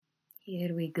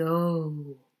Here we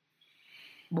go.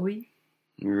 Boy.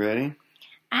 You ready?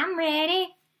 I'm ready.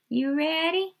 You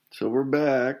ready? So we're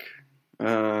back.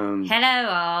 Hello,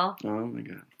 all. Oh my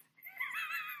god.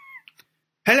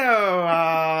 Hello,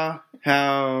 all.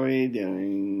 How are we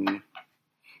doing?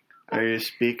 Are your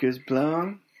speakers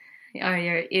blown? Are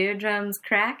your eardrums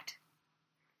cracked?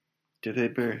 Do they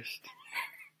burst?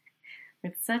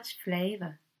 With such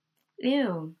flavor.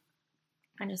 Ew.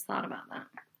 I just thought about that.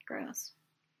 Gross.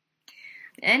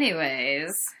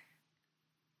 Anyways,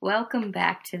 welcome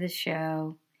back to the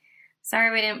show. Sorry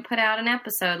we didn't put out an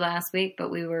episode last week, but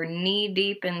we were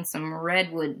knee-deep in some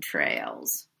redwood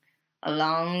trails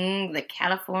along the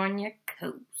California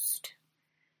coast.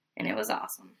 And it was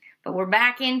awesome. But we're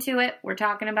back into it. We're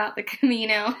talking about the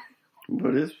Camino.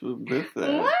 What is with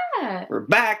that? What? We're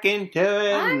back into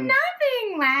it. I'm not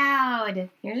being loud.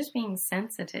 You're just being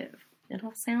sensitive.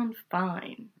 It'll sound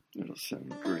fine. It'll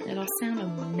sound great. It'll sound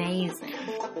amazing.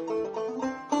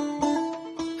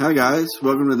 Hi guys,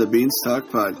 welcome to the Beanstalk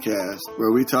Podcast,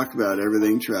 where we talk about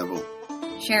everything travel.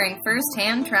 Sharing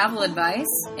first-hand travel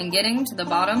advice and getting to the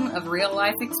bottom of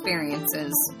real-life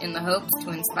experiences in the hopes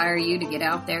to inspire you to get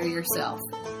out there yourself.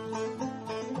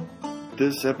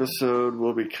 This episode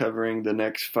will be covering the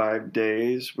next 5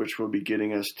 days, which will be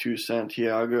getting us to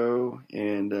Santiago,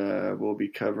 and we'll be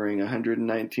covering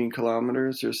 119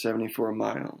 kilometers or 74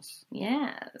 miles.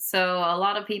 Yeah, so a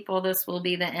lot of people, this will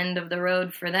be the end of the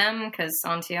road for them, because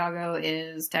Santiago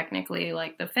is technically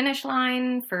like the finish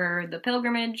line for the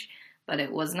pilgrimage, but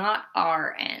it was not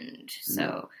our end.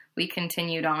 So we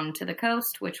continued on to the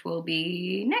coast, which will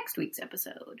be next week's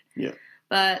episode. Yeah.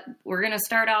 But we're going to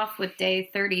start off with day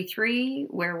 33,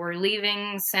 where we're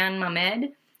leaving San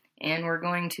Mamed, and we're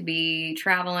going to be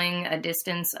traveling a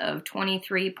distance of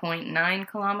 23.9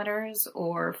 kilometers,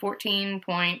 or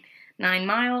 14.9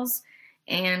 miles,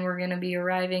 and we're going to be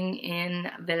arriving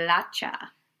in Vilacha.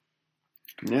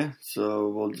 Yeah, so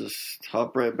we'll just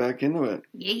hop right back into it.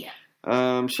 Yeah.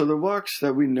 So the walks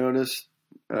that we noticed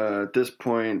at this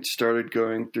point started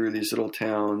going through these little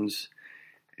towns,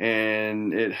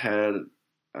 and it had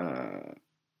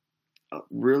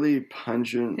really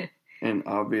pungent and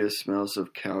obvious smells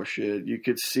of cow shit. You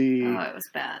could see it was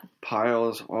bad.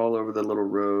 Piles all over the little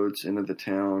roads into the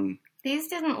town. These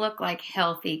didn't look like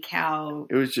healthy cow.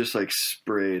 It was just like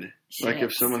sprayed. Shits. Like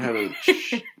if someone had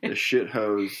a shit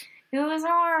hose. It was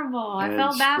horrible. I And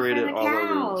felt bad for sprayed the it all over,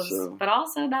 cows, so. but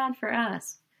also bad for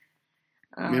us.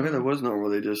 Maybe that was normal.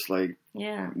 They just like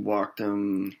walked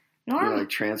them, like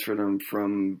transferred them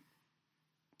from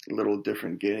little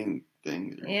different gating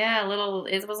things. Yeah,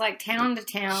 it was like town to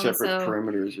town. Separate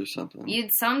perimeters or something. You'd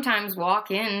sometimes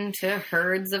walk into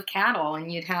herds of cattle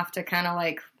and you'd have to kind of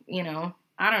like,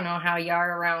 I don't know how you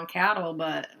are around cattle,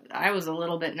 but I was a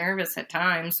little bit nervous at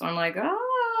times. So I'm like,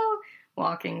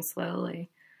 walking slowly.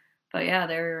 But yeah,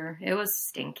 it was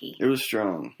stinky. It was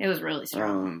strong. It was really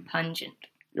strong. Pungent.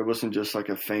 It wasn't just like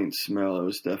a faint smell. It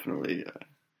was definitely...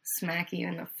 smack you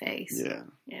in the face. Yeah.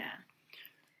 Yeah.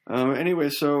 Anyway,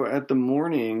 so at the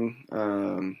morning,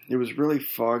 it was really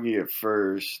foggy at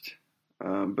first,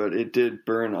 but it did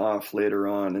burn off later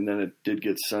on, and then it did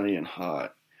get sunny and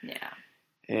hot. Yeah.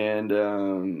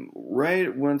 And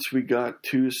right once we got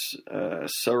to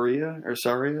Saria?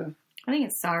 I think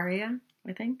it's Saria,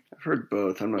 I think. I've heard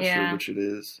both. I'm not sure which it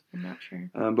is. I'm not sure.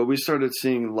 But we started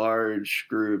seeing large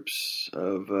groups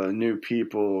of new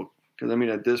people, because,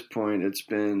 at this point, it's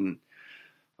been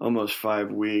almost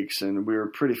 5 weeks, and we were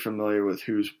pretty familiar with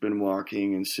who's been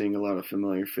walking and seeing a lot of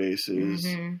familiar faces.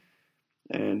 Mm-hmm.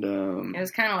 And it was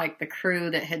kind of like the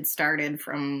crew that had started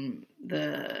from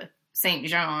the St.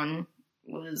 John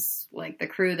was like the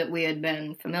crew that we had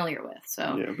been familiar with.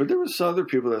 So yeah, but there was other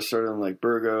people that started in like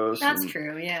Burgos. That's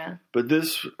true, yeah. But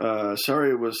this,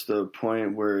 Saria was the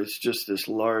point where it's just this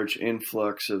large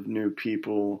influx of new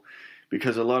people,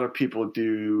 because a lot of people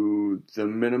do the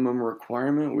minimum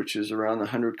requirement, which is around the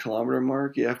 100-kilometer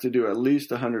mark. You have to do at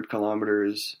least 100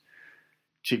 kilometers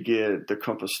to get the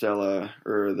Compostela,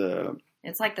 or the...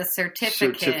 It's like the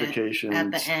certification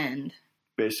at the end.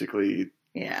 Basically.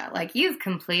 Yeah, like you've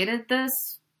completed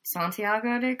this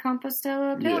Santiago de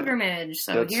Compostela pilgrimage,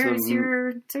 so here's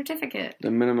your certificate.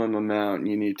 The minimum amount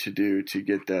you need to do to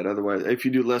get that. Otherwise, if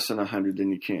you do less than 100,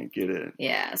 then you can't get it.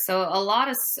 Yeah, so a lot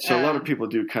of people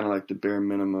do kind of like the bare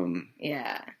minimum.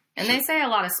 Yeah, and they say a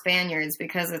lot of Spaniards,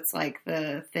 because it's like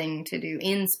the thing to do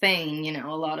in Spain.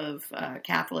 A lot of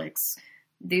Catholics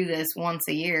do this once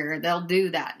a year. They'll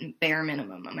do that bare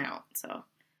minimum amount, so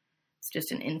it's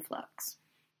just an influx.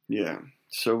 Yeah.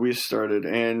 So we started,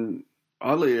 and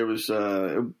Oddly, it was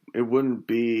it wouldn't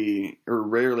be, or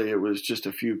rarely it was just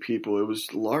a few people. It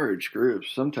was large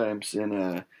groups, sometimes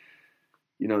in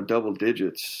double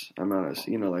digits amount of,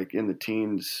 like in the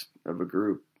teens of a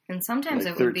group. And sometimes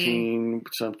like it would 13 be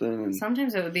something. And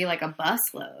sometimes it would be like a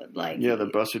busload. Like yeah, the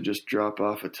bus would just drop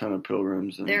off a ton of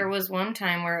pilgrims. And there was one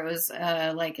time where it was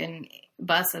like a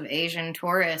bus of Asian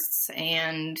tourists,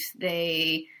 and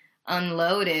they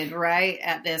unloaded right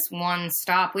at this one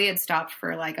stop. We had stopped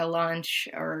for like a lunch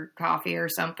or coffee or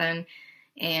something,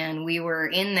 and we were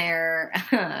in there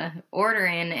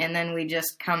ordering, and then we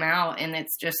just come out, and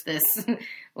it's just this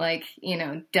like,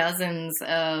 dozens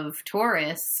of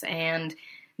tourists, and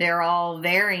they're all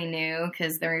very new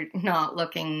because they're not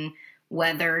looking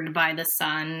weathered by the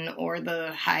sun or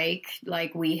the hike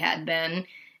like we had been.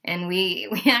 And we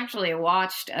actually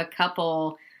watched a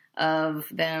couple of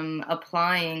them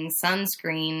applying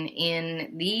sunscreen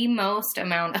in the most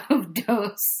amount of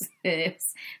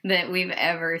doses that we've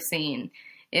ever seen.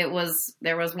 There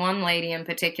was one lady in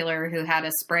particular who had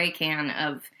a spray can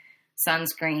of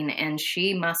sunscreen, and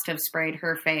she must have sprayed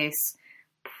her face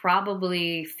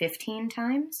probably 15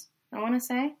 times, I want to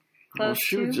say. Well,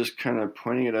 she was just kind of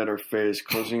pointing it at her face,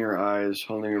 closing her eyes,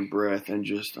 holding her breath, and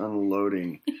just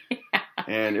unloading. Yeah.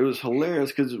 And it was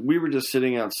hilarious because we were just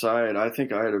sitting outside. I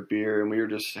think I had a beer, and we were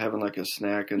just having like a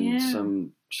snack and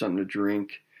something to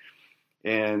drink.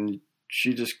 And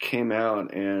she just came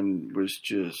out and was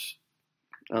just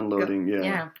unloading.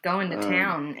 Going to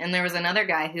town. And there was another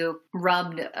guy who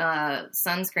rubbed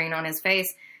sunscreen on his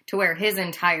face to where his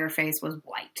entire face was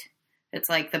white. It's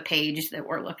like the page that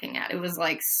we're looking at. It was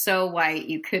like so white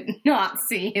you could not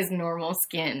see his normal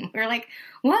skin. We were like,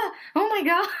 what? Oh my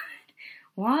God.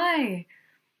 Why?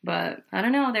 But I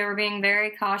don't know. They were being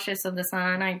very cautious of the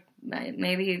sun.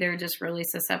 Maybe they're just really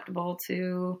susceptible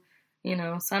to,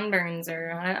 sunburns,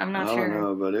 or I'm not sure. I don't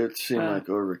know, but it seemed like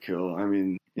overkill. I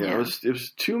mean, it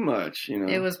was too much,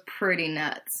 It was pretty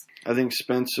nuts. I think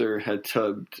Spencer had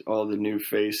dubbed all the new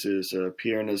faces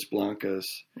Piernas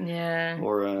Blancas. Yeah.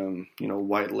 Or,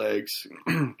 white legs.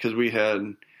 Because we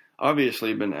had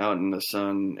obviously been out in the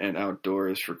sun and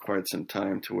outdoors for quite some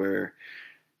time to where,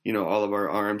 all of our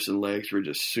arms and legs were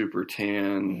just super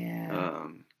tan. Yeah.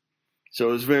 So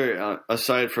it was very,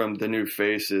 aside from the new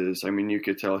faces, I mean, you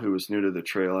could tell who was new to the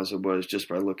trail as it was just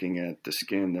by looking at the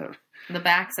skin that... The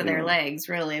backs of their legs,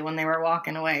 really, when they were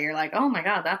walking away. You're like, oh my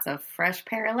God, that's a fresh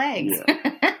pair of legs.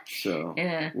 Yeah. So,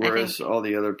 whereas all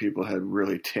the other people had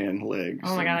really tan legs.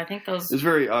 Oh my God, I think those... It was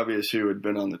very obvious who had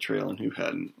been on the trail and who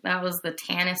hadn't. That was the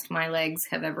tannest my legs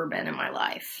have ever been in my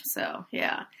life. So,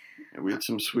 yeah. And we had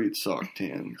some sweet sock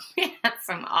tans. We had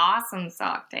some awesome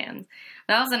sock tans.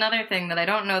 That was another thing that I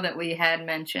don't know that we had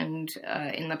mentioned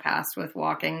in the past with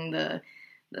walking the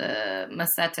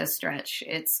Meseta stretch.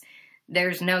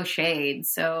 There's no shade,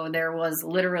 so there was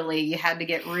literally, you had to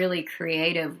get really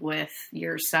creative with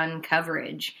your sun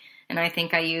coverage. And I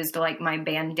think I used like my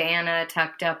bandana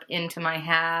tucked up into my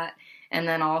hat, and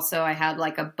then also I had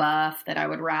like a buff that I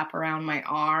would wrap around my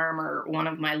arm or one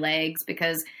of my legs,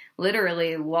 because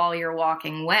literally while you're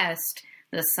walking west,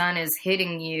 the sun is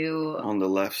hitting you on the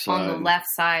left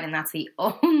side. And that's the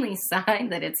only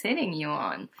side that it's hitting you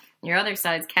on. Your other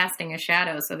side's casting a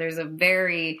shadow, so there's a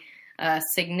very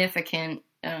significant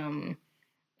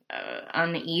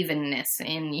unevenness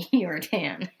in your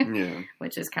tan,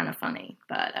 which is kind of funny.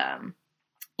 But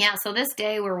so this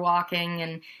day we're walking,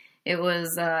 and it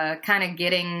was kind of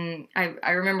getting. I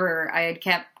remember I had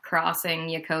kept crossing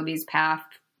Jacoby's path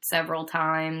several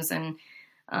times, and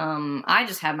I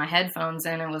just had my headphones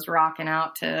in and was rocking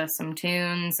out to some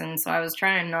tunes, and so I was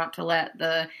trying not to let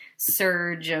the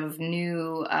surge of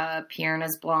new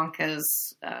Piernas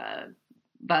Blancas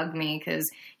bug me, because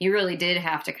you really did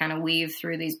have to kind of weave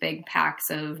through these big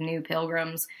packs of new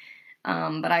pilgrims.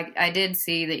 But I did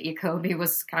see that Jacoby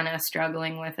was kind of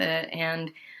struggling with it.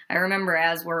 And I remember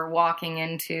as we're walking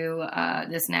into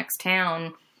this next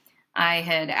town, I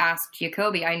had asked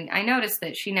Jacoby, I noticed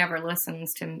that she never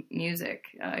listens to music.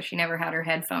 She never had her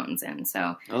headphones in. So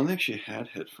I don't think she had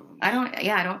headphones. I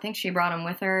don't think she brought them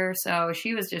with her. So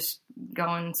she was just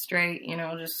going straight,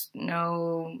 just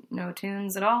no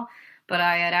tunes at all. But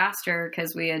I had asked her,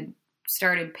 because we had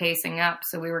started pacing up,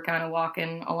 so we were kind of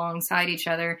walking alongside each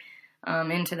other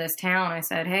into this town. I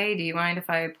said, hey, do you mind if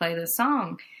I play this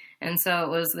song? And so it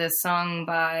was this song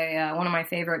by one of my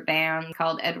favorite bands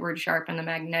called Edward Sharpe and the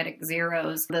Magnetic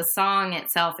Zeros. The song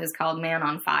itself is called Man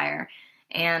on Fire.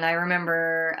 And I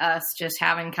remember us just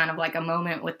having kind of like a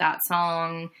moment with that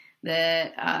song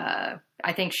that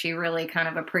I think she really kind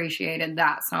of appreciated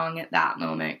that song at that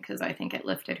moment, because I think it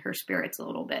lifted her spirits a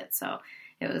little bit. So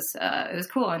it was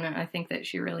cool, and I think that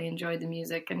she really enjoyed the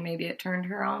music, and maybe it turned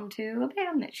her on to a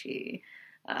band that she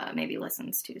maybe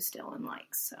listens to still and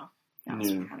likes. So that was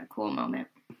kind of a cool moment.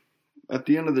 At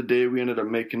the end of the day, we ended up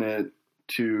making it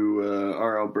to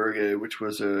our albergue, which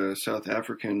was a South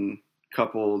African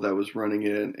couple that was running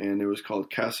it, and it was called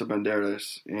Casa Bandeiras.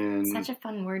 And such a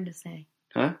fun word to say.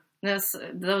 Huh?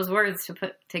 Those words to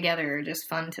put together are just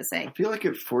fun to say. I feel like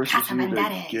it forces Casa you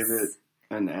Bandeiras. to give it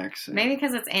an accent. Maybe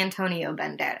because it's Antonio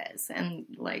Banderas, and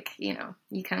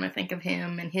you kind of think of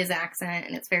him and his accent,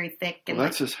 and it's very thick. And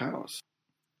that's his house.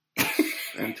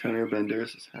 Antonio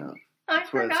Banderas' house. I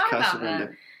forgot about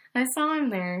that. I saw him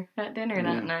there at dinner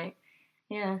that night.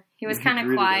 Yeah, he was kind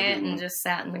of quiet and just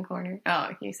sat in the corner. Oh,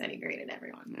 he said he greeted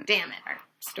everyone. Yeah. Damn it, our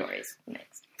story's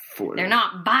mixed. They're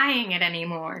not buying it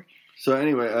anymore. So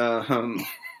anyway,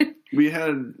 we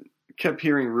kept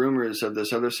hearing rumors of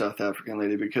this other South African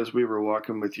lady because we were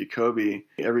walking with Jacoby.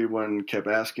 Everyone kept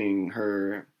asking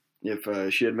her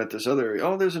if she had met this other.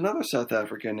 Oh, there's another South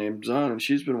African named Zon, and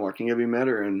she's been walking. Have you met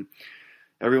her? And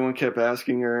everyone kept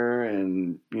asking her,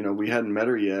 and we hadn't met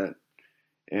her yet.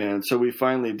 And so we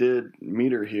finally did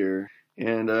meet her here.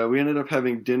 And we ended up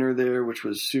having dinner there, which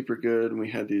was super good. And we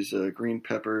had these green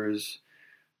peppers.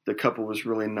 The couple was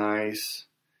really nice.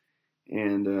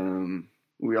 And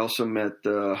we also met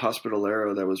the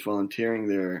hospitalero that was volunteering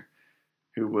there,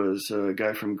 who was a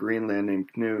guy from Greenland named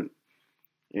Knut.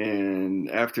 And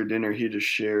after dinner, he just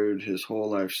shared his whole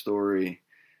life story,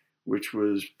 which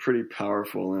was pretty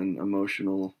powerful and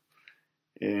emotional.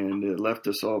 And it left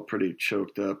us all pretty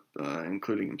choked up,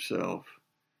 including himself.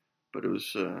 But it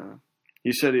was,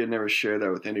 he said he had never shared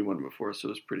that with anyone before, so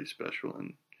it was pretty special.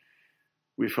 And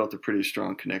we felt a pretty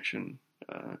strong connection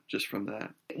just from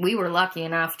that. We were lucky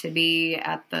enough to be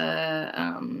at the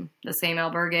same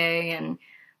albergue, and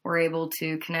were able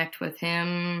to connect with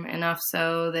him enough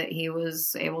so that he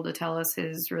was able to tell us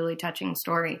his really touching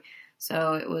story.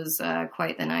 So it was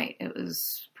quite the night. It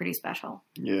was pretty special.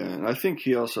 Yeah, and I think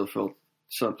he also felt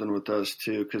something with us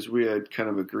too, because we had kind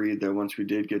of agreed that once we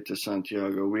did get to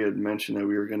Santiago, we had mentioned that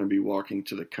we were going to be walking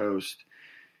to the coast,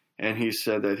 and he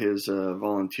said that his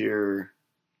volunteer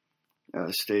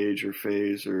stage or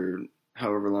phase, or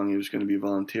however long he was going to be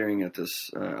volunteering at this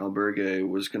albergue,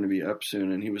 was going to be up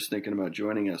soon, and he was thinking about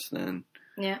joining us then.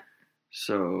 Yeah.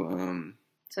 So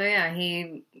yeah,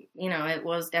 he, it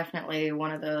was definitely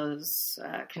one of those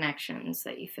connections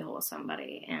that you feel with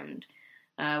somebody, and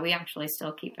we actually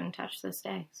still keep in touch this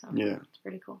day. So yeah, it's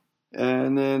pretty cool.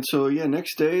 And then,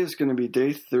 next day is going to be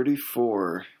day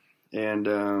 34. And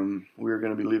we were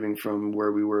going to be leaving from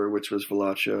where we were, which was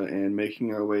Valacha, and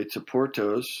making our way to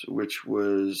Portos, which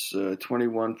was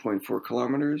 21.4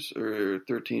 kilometers or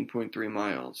 13.3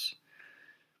 miles.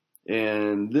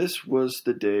 And this was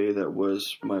the day that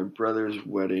was my brother's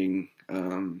wedding.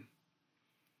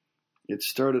 It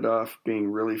started off being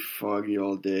really foggy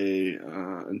all day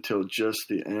until just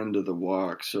the end of the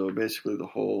walk. So basically the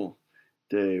whole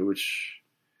day, which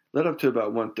led up to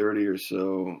about 1:30 or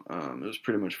so. It was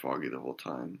pretty much foggy the whole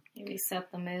time. Maybe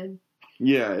set the mood.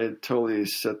 Yeah, it totally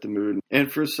set the mood.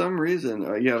 And for some reason,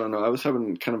 I don't know, I was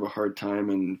having kind of a hard time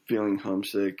and feeling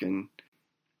homesick.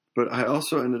 But I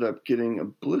also ended up getting a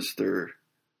blister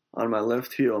on my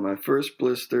left heel. My first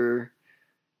blister,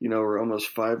 we're almost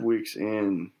 5 weeks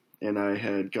in, and I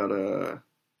had got a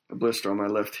blister on my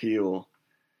left heel.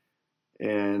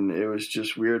 And it was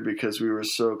just weird because we were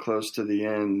so close to the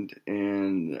end,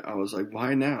 and I was like,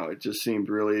 why now? It just seemed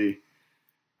really,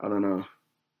 I don't know,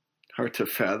 hard to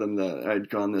fathom that I'd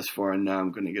gone this far and now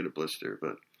I'm going to get a blister.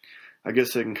 But I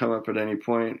guess it can come up at any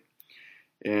point.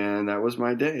 And that was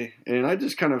my day. And I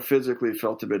just kind of physically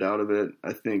felt a bit out of it.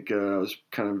 I think I was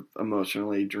kind of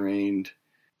emotionally drained.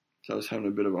 So I was having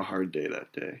a bit of a hard day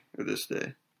that day, or this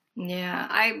day. Yeah,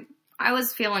 I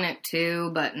was feeling it too,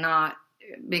 but not.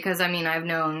 Because, I've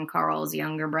known Carl's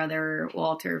younger brother,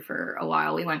 Walter, for a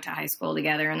while. We went to high school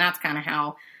together, and that's kind of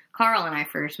how Carl and I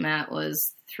first met,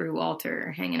 was through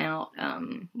Walter, hanging out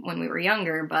when we were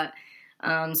younger. But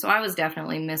so I was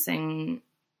definitely missing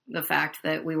the fact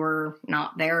that we were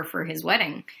not there for his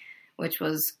wedding, which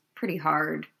was pretty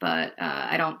hard. But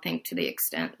I don't think to the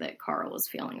extent that Carl was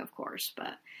feeling, of course.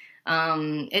 But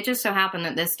it just so happened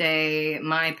that this day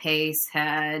my pace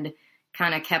had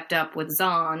kind of kept up with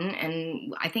Zon,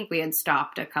 and I think we had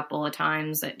stopped a couple of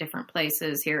times at different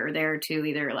places here or there to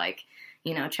either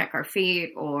check our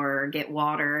feet or get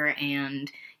water. And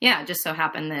yeah, it just so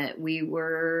happened that we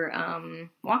were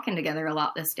walking together a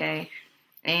lot this day,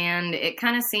 and it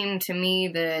kind of seemed to me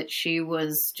that she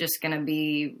was just going to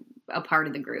be a part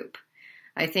of the group.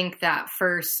 I think that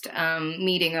first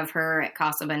meeting of her at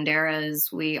Casa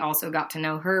Banderas, we also got to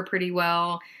know her pretty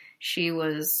well. She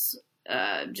was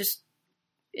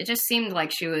it just seemed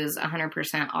like she was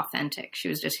 100% authentic. She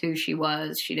was just who she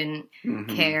was. She didn't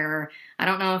care. I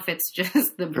don't know if it's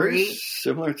just the breed. Very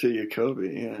similar to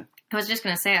Jacoby, yeah. I was just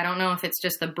going to say, I don't know if it's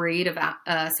just the breed of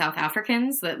South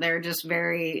Africans, that they're just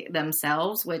very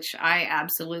themselves, which I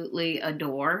absolutely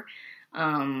adore.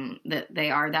 That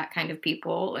they are that kind of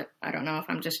people. I don't know if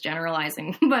I'm just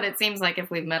generalizing, but it seems like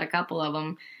if we've met a couple of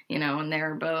them, you know, and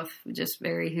they're both just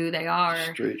very who they are.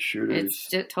 Straight shooters. It's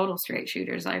just total straight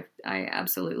shooters. I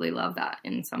absolutely love that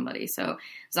in somebody. So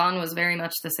Zon was very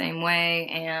much the same way,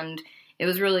 and it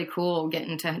was really cool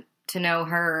getting to know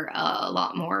her a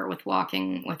lot more with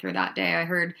walking with her that day. I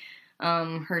heard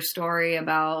her story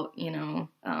about, you know,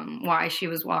 why she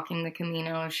was walking the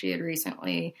Camino. She had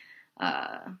recently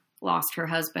lost her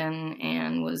husband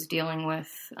and was dealing with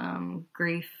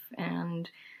grief, and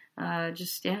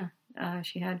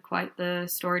she had quite the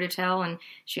story to tell, and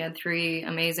she had 3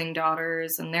 amazing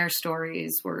daughters, and their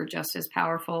stories were just as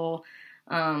powerful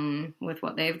with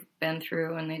what they've been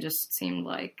through, and they just seemed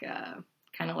like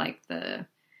kind of like the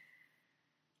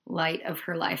light of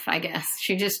her life, I guess.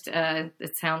 She just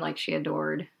it sounded like she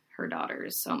adored her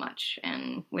daughters so much,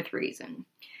 and with reason.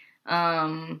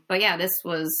 But yeah, this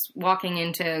was walking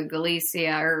into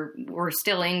Galicia, or we're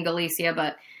still in Galicia,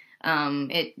 but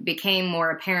it became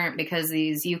more apparent because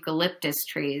these eucalyptus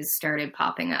trees started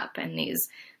popping up, and these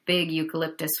big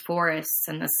eucalyptus forests,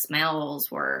 and the smells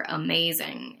were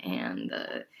amazing. And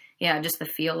just the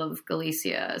feel of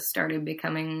Galicia started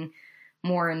becoming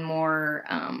more and more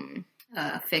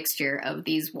fixture of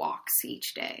these walks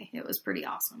each day. It was pretty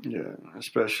awesome. Yeah,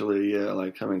 especially,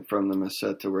 like coming from the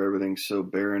Meseta where everything's so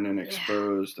barren and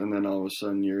exposed, and then all of a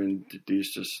sudden you're in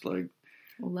these just like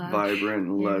lush, vibrant,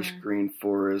 lush green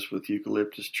forests with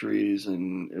eucalyptus trees,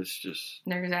 and it's just...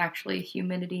 There's actually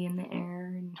humidity in the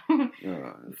air, and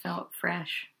it felt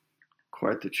fresh.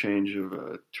 Quite the change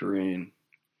of terrain.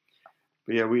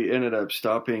 But yeah, we ended up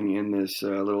stopping in this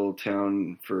little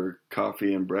town for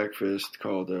coffee and breakfast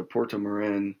called Porto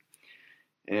Marin.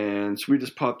 And so we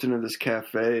just popped into this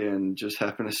cafe and just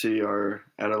happened to see our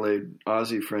Adelaide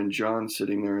Aussie friend John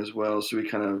sitting there as well. So we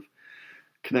kind of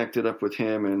connected up with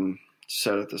him and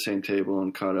sat at the same table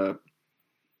and caught up.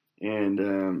 And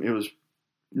it was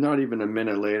not even a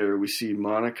minute later, we see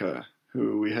Monica,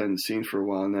 who we hadn't seen for a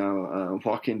while now,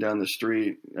 walking down the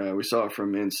street. We saw it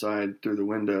from inside through the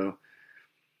window.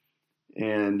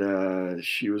 And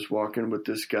she was walking with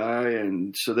this guy,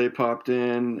 and so they popped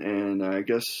in, and I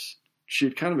guess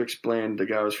she'd kind of explained the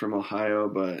guy was from Ohio,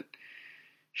 but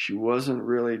she wasn't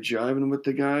really jiving with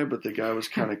the guy, but the guy was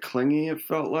kind of clingy, it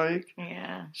felt like.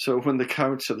 Yeah. So when the guy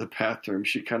went to the bathroom,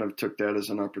 she kind of took that as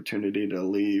an opportunity to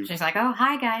leave. She's like, "Oh,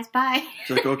 hi guys, bye."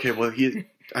 She's like, "Okay, well,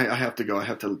 I have to go. I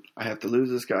have to lose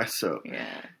this guy." So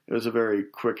it was a very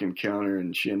quick encounter,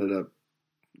 and she ended up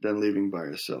then leaving by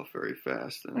herself very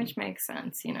fast. Which makes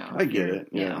sense, you know. I get it,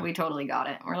 yeah. We totally got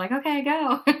it. We're like, okay,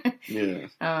 go.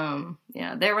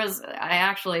 There was, I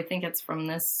actually think it's from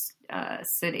this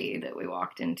city that we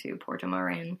walked into, Porto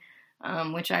Marin,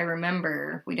 which I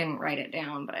remember, we didn't write it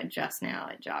down, but it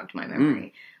jogged my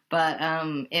memory. But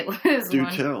it was Do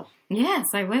tell.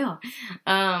 Yes, I will.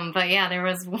 But yeah, there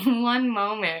was one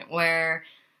moment where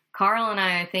Carl and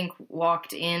I think,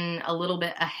 walked in a little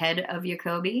bit ahead of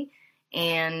Jacoby,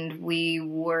 and we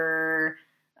were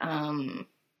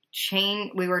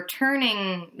we were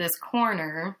turning this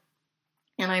corner,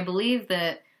 and I believe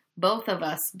that both of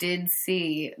us did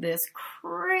see this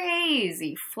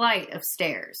crazy flight of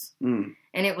stairs. And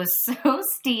it was so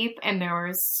steep, and there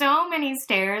were so many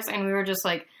stairs, and we were just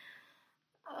like,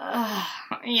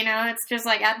 it's just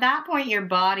like, at that point your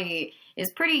body is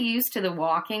pretty used to the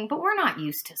walking, but we're not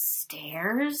used to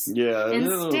stairs. Yeah,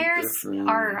 and stairs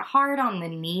are hard on the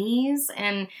knees,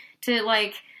 and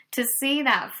to see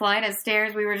that flight of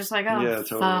stairs, we were just like,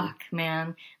 fuck,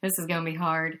 man, this is gonna be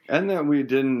hard. And that we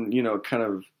didn't, kind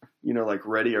of,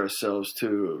 ready ourselves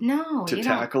to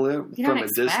tackle it from a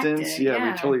distance.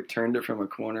 Yeah, we totally turned it from a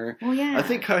corner. Well, yeah. I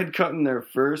think I'd gotten there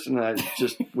first, and I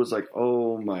just was like,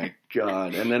 oh my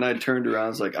God. And then I turned around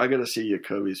and was like, I got to see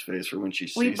Jacoby's face for when she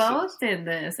sees We both did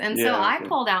this. And so I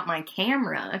pulled out my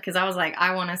camera because I was like,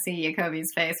 I want to see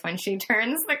Jacoby's face when she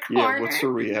turns the corner. Yeah, what's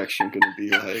her reaction going to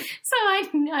be like? So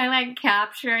I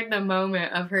captured the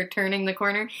moment of her turning the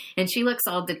corner, and she looks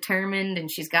all determined,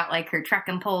 and she's got her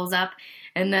trekking poles up.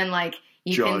 And then,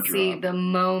 you Jaw can drop. see the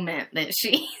moment that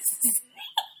she sees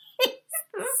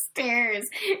the stairs,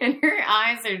 and her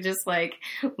eyes are just,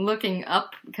 looking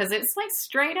up, because it's,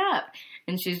 straight up.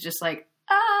 And she's just like,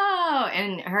 oh,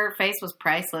 and her face was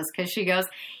priceless because she goes,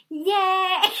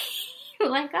 yay!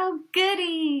 Like, oh,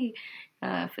 goody!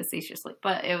 Facetiously.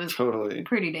 But it was Totally.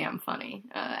 pretty damn funny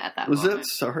at that Was moment.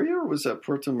 that Sarria or was that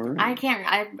Puerto Marin?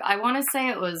 I want to say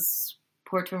it was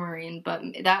Puerto Marin, but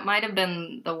that might have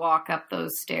been the walk up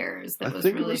those stairs. That was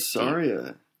think really it was steep.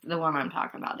 Sarria. The one I'm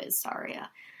talking about is Sarria.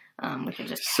 We can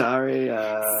just...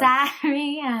 Sarria.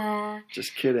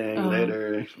 Just kidding.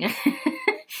 Later.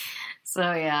 So,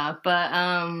 yeah.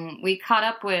 But we caught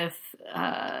up with...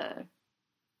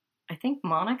 I think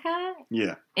Monica?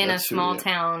 Yeah. In a small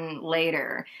town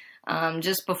later,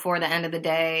 just before the end of the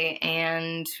day.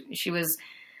 And she was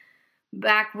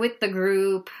back with the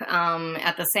group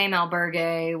at the same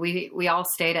albergue. We all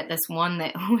stayed at this one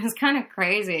that was kind of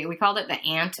crazy. We called it the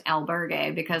Ant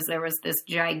Albergue because there was this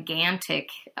gigantic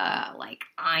like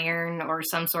iron or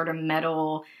some sort of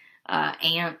metal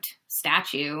ant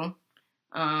statue.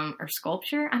 Or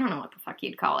sculpture. I don't know what the fuck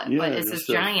you'd call it, but it's this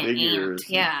giant ant.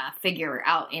 Yeah, figure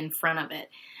out in front of it.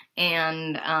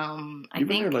 And I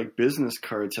think their like business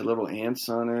cards had little ants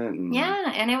on it. And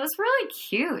yeah, and it was really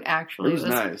cute. Actually, it was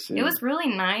nice. Yeah. It was really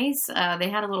nice. They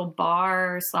had a little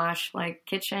bar / like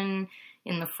kitchen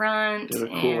in the front. They had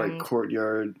a cool like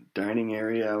courtyard dining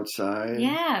area outside.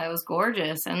 Yeah, it was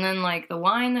gorgeous. And then like the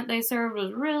wine that they served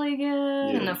was really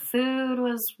good, and the food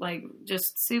was like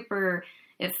just super.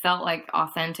 It felt like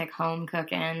authentic home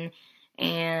cooking.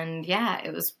 And yeah,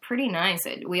 it was pretty nice.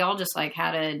 We all just like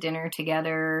had a dinner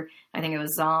together. I think it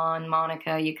was Zahn,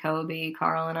 Monica, Jacoby,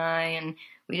 Carl, and I. And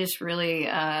we just really,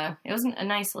 it was a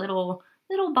nice little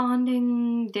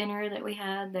bonding dinner that we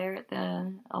had there at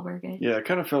the albergue. Yeah, it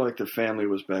kind of felt like the family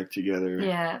was back together.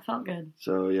 Yeah, it felt good.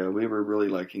 So yeah, we were really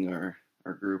liking our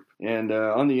group. And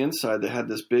on the inside, they had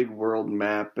this big world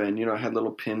map and, it had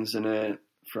little pins in it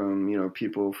from,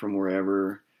 people from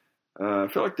wherever. I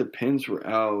felt like the pins were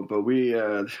out, but we,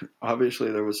 obviously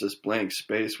there was this blank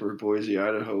space where Boise,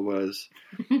 Idaho was.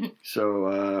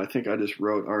 So I think I just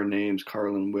wrote our names,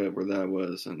 Carl and Whit, where that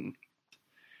was. And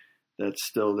that's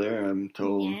still there, I'm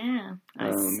told. Yeah.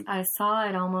 I saw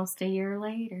it almost a year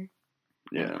later.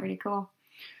 Yeah. That's pretty cool.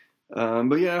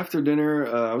 But yeah, after dinner,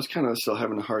 I was kind of still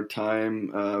having a hard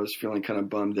time. I was feeling kind of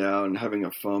bummed out and having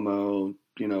a FOMO,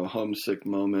 homesick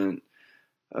moment.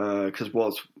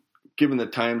 Because given the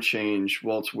time change,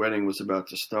 Walt's wedding was about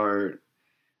to start.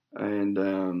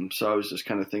 And so I was just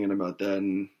kind of thinking about that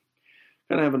and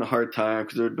kind of having a hard time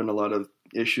because there had been a lot of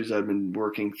issues I'd been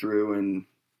working through and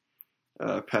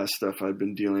past stuff I'd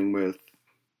been dealing with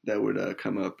that would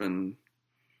come up. And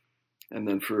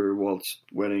then for Walt's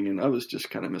wedding, and I was just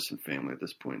kind of missing family at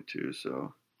this point too.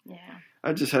 So yeah,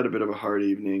 I just had a bit of a hard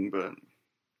evening, but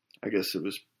I guess it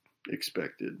was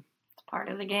expected. Part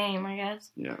of the game, I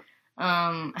guess. Yeah.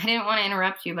 I didn't want to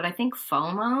interrupt you, but I think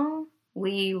FOMO,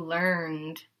 we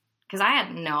learned, because I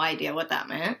had no idea what that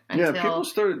meant until... Yeah, people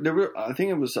started, I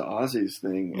think it was the Aussies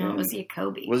thing. No, it was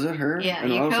Jacoby. Was it her? Yeah,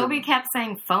 Jacoby kept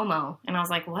saying FOMO, and I was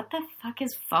like, what the fuck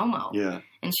is FOMO? Yeah.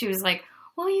 And she was like,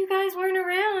 well, you guys weren't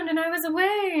around, and I was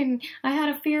away, and I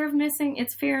had fear of missing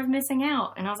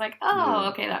out. And I was like, oh,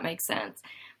 okay, that makes sense.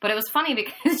 But it was funny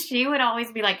because she would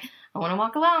always be like, I want to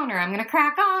walk alone, or I'm going to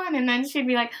crack on. And then she'd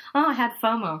be like, oh, I had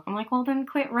FOMO. I'm like, well, then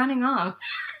quit running off.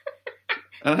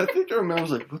 And I think I remember, I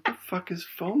was like, what the fuck is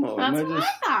FOMO? That's what I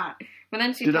thought. But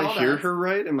then she told us. Did I hear her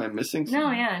right? Am I missing something?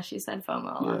 No, yeah, she said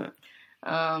FOMO a lot.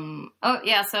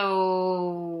 Yeah.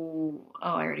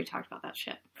 I already talked about that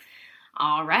shit.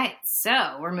 All right,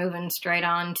 so we're moving straight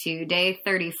on to day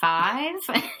 35.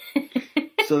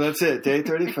 So that's it, day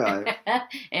 35.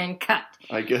 And cut.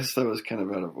 I guess that was kind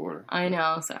of out of order. I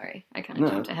know, sorry. I kind of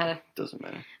jumped ahead. Doesn't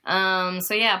matter.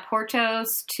 So yeah, Portos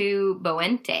to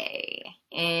Boente.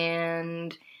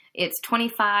 And it's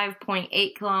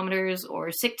 25.8 kilometers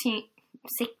or 16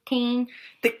 miles.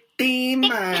 16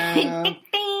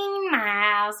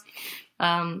 miles.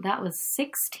 That was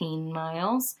 16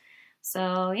 miles.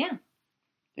 So yeah.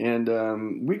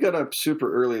 And we got up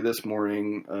super early this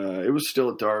morning. It was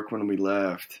still dark when we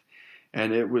left.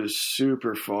 And it was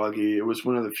super foggy. It was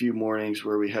one of the few mornings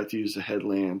where we had to use the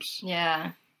headlamps.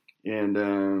 Yeah.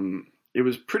 And it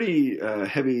was pretty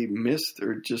heavy mist,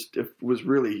 or just it was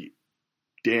really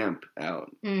damp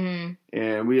out. Mm-hmm.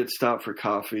 And we had stopped for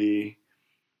coffee.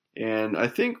 And I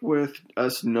think with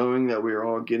us knowing that we were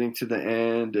all getting to the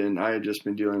end, and I had just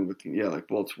been dealing with,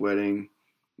 like Walt's wedding,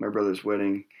 my brother's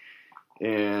wedding,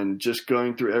 and just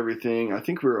going through everything, I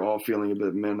think we were all feeling a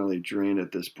bit mentally drained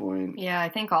at this point. Yeah, I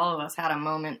think all of us had a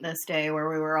moment this day where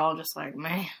we were all just like,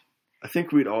 man. I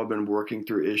think we'd all been working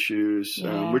through issues,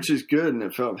 which is good and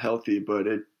it felt healthy, but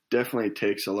it definitely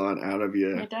takes a lot out of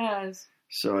you. It does.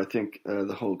 So I think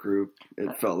the whole group,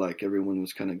 it felt like everyone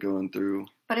was kind of going through.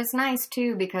 But it's nice,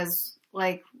 too, because,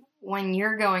 like, when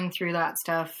you're going through that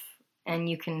stuff and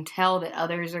you can tell that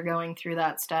others are going through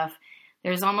that stuff,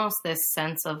 there's almost this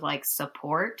sense of, like,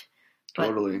 support.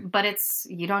 Totally. But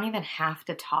you don't even have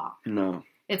to talk. No.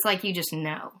 It's like you just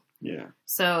know. Yeah.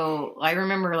 So I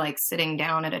remember, like, sitting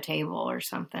down at a table or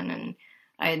something, and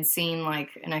I had seen, like,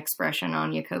 an expression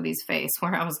on Jacoby's face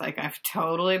where I was like, I've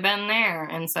totally been there.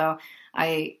 And so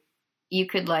you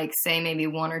could, like, say maybe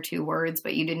one or two words,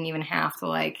 but you didn't even have to,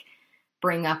 like,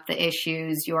 bring up the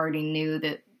issues. You already knew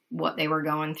that what they were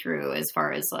going through as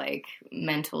far as, like,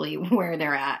 mentally where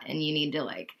they're at, and you need to,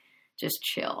 like, just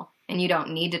chill. And you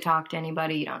don't need to talk to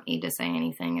anybody. You don't need to say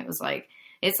anything. It was like,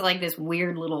 it's like this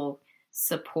weird little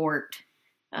support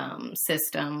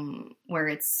system where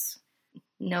it's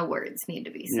no words need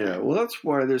to be said. Yeah, well, that's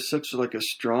why there's such like a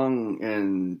strong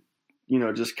and,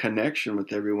 just connection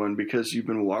with everyone, because you've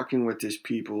been walking with these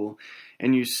people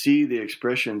and you see the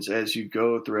expressions as you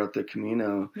go throughout the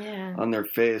Camino on their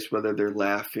face, whether they're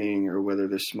laughing or whether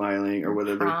they're smiling or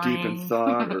whether crying. They're deep in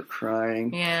thought or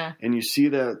crying. Yeah. And you see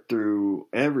that through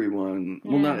everyone.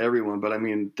 Well, not everyone, but I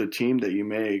mean the team that you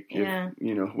make, if,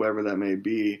 whoever that may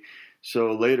be.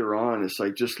 So later on, it's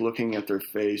like just looking at their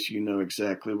face, you know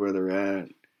exactly where they're at.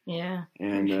 Yeah.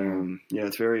 And,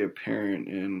 it's very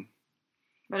apparent.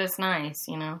 But it's nice,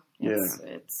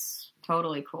 It's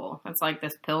totally cool. It's like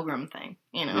this pilgrim thing,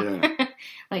 Yeah.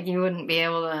 Like you wouldn't be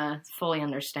able to fully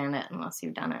understand it unless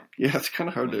you've done it. Yeah, it's kind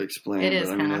of hard to explain. It is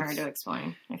kind of hard to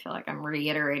explain. I feel like I'm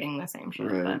reiterating the same shit.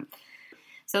 Right. But.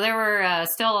 So there were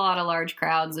still a lot of large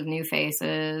crowds of new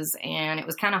faces, and it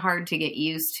was kind of hard to get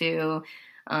used to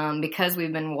because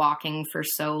we've been walking for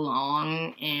so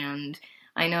long. And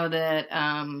I know that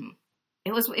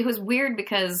it was weird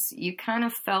because you kind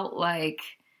of felt like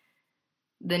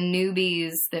the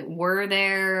newbies that were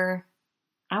there.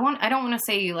 I don't want to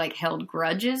say you like held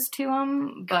grudges to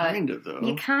them, but kind of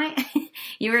though.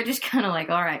 You were just kind of like,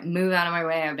 all right, move out of my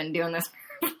way. I've been doing this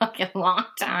for a fucking long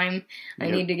time. I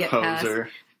need to get past.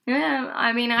 Yeah,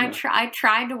 I mean, I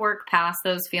tried to work past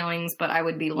those feelings, but I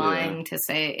would be lying to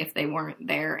say if they weren't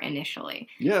there initially.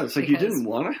 Yeah, it's like you didn't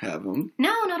want to have them.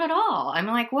 No, not at all. I'm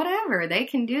like, whatever. They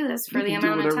can do this for the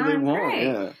amount of time. They want, great.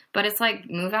 Yeah. But it's like,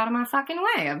 move out of my fucking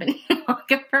way. I've been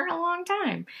walking for a long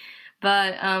time.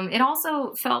 But it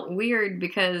also felt weird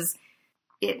because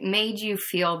it made you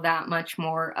feel that much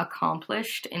more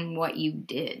accomplished in what you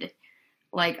did.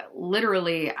 Like,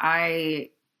 literally, I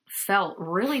felt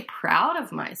really proud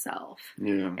of myself.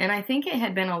 Yeah. And I think it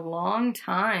had been a long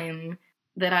time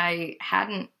that I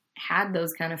hadn't had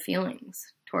those kind of feelings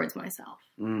towards myself.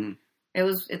 Mm.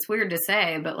 It's weird to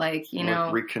say, but like,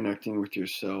 reconnecting with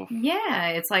yourself.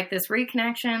 Yeah, it's like this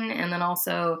reconnection, and then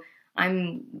also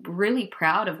I'm really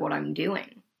proud of what I'm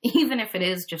doing, even if it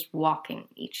is just walking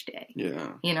each day.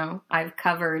 Yeah. I've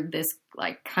covered this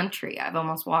like country. I've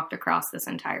almost walked across this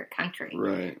entire country.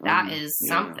 Right. That is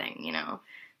something,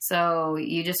 So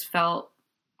you just felt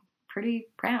pretty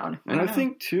proud. I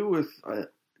think too with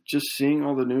just seeing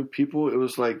all the new people, it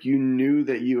was like you knew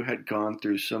that you had gone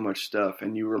through so much stuff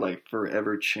and you were like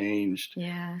forever changed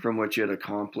from what you had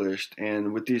accomplished.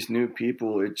 And with these new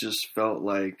people, it just felt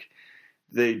like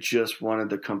they just wanted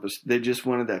the compass. They just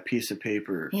wanted that piece of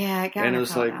paper. Yeah, and it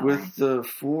was like with the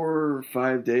 4 or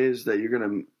 5 days that you're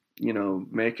going to,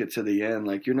 make it to the end,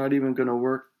 like you're not even going to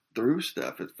work through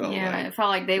stuff. It felt like. It felt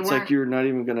like they weren't. It's like you're not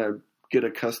even going to get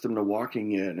accustomed to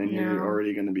walking yet, and you're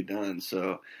already going to be done.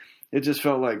 So it just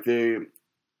felt like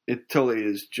it totally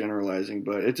is generalizing,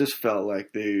 but it just felt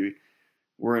like they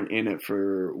weren't in it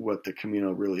for what the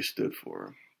Camino really stood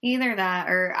for. Either that,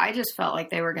 or I just felt like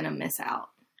they were going to miss out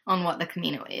on what the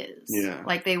Camino is. Yeah.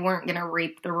 Like they weren't going to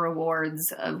reap the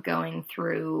rewards of going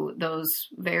through those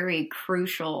very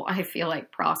crucial, I feel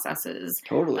like, processes.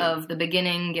 Totally. Of the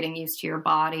beginning, getting used to your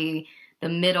body, the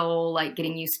middle, like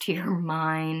getting used to your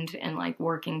mind and like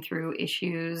working through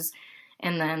issues.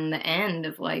 And then the end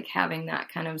of like having that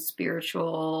kind of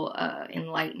spiritual,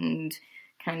 enlightened,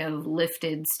 kind of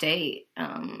lifted state,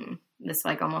 this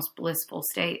like almost blissful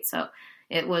state. So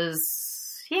it was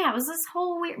this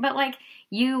whole weird, but like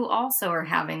you also are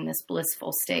having this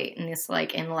blissful state and this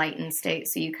like enlightened state.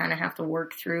 So you kind of have to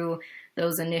work through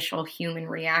those initial human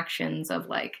reactions of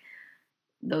like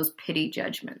those pity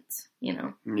judgments,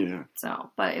 Yeah.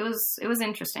 So, but it was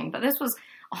interesting. But this was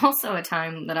also a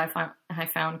time that I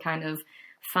found kind of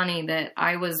funny that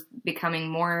I was becoming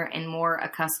more and more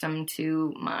accustomed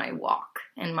to my walk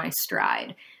and my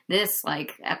stride. This,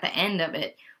 like, at the end of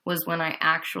it was when I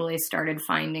actually started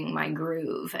finding my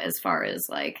groove as far as,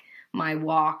 like, my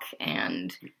walk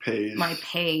and my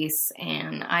pace.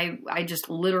 And I just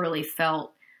literally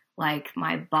felt like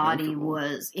my body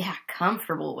was,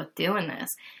 comfortable with doing this.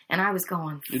 And I was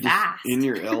going You're fast. Just in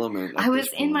your element. I was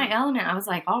in my element. I was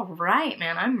like, all right,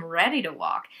 man, I'm ready to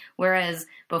walk. Whereas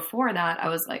before that, I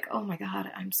was like, oh my God,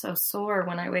 I'm so sore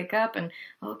when I wake up and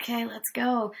okay, let's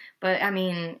go. But I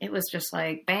mean, it was just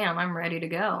like, bam, I'm ready to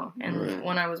go. And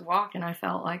when I was walking, I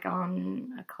felt like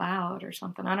on a cloud or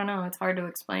something. I don't know. It's hard to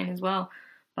explain as well,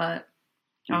 but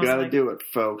you gotta do it,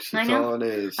 folks. That's all it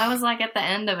is. I was like at the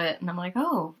end of it, and I'm like,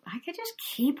 oh, I could just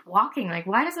keep walking. Like,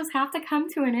 why does this have to come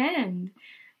to an end?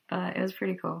 But it was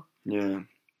pretty cool. Yeah.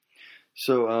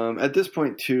 So at this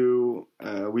point, too,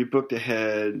 we booked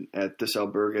ahead at this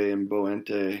albergue in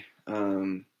Boente.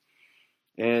 And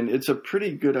it's a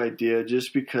pretty good idea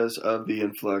just because of the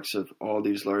influx of all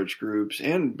these large groups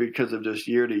and because of just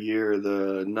year to year,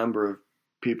 the number of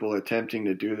people attempting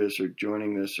to do this or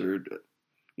joining this or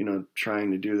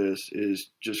trying to do this is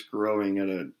just growing at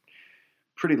a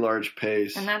pretty large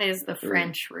pace. And that is the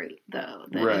French route, though.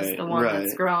 That is the one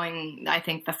that's growing, I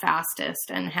think, the fastest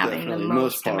and having the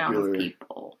most amount of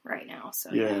people right now.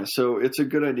 So so it's a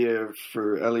good idea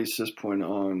for at least this point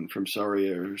on from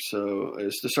Sarrier. So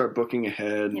is to start booking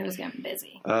ahead. It was getting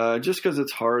busy. Just because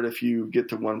it's hard if you get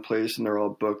to one place and they're all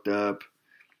booked up.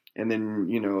 And then,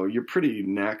 you're pretty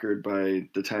knackered by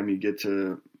the time you get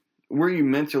to where you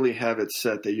mentally have it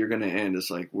set that you're going to end is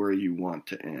like where you want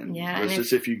to end. Yeah.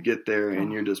 Versus if you get there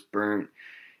and you're just burnt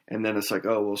and then it's like,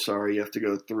 oh, well, sorry, you have to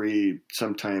go 3,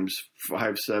 sometimes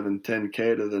 5, 7,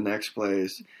 10K to the next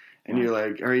place. And you're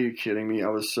like, are you kidding me? I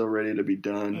was so ready to be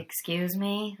done. Excuse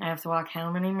me? I have to walk how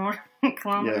many more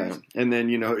kilometers? Yeah. And then,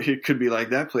 it could be like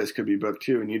that place could be booked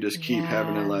too. And you just keep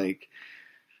having to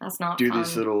that's not do fun.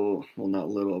 This little, well, not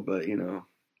little, but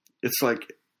it's like,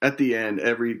 at the end,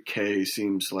 every K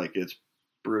seems like it's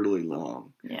brutally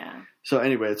long. Yeah. So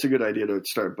anyway, it's a good idea to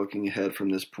start booking ahead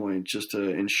from this point just to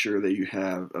ensure that you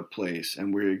have a place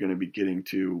and where you're going to be getting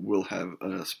to will have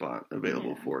a spot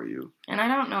available for you. And I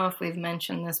don't know if we've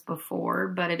mentioned this before,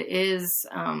 but it is,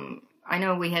 I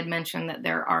know we had mentioned that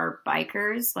there are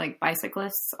bikers, like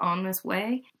bicyclists on this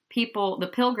way. The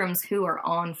pilgrims who are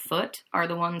on foot are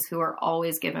the ones who are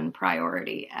always given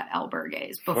priority at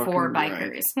albergues before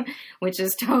bikers, which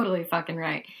is totally fucking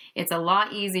right. It's a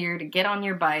lot easier to get on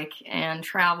your bike and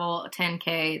travel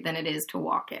 10K than it is to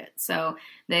walk it. So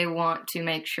they want to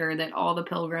make sure that all the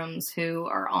pilgrims who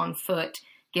are on foot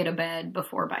get a bed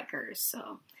before bikers.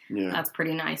 So that's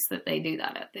pretty nice that they do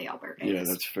that at the albergues. Yeah,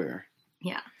 that's fair.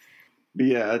 Yeah. But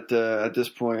yeah, at this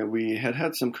point, we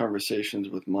had some conversations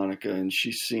with Monica, and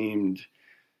she seemed,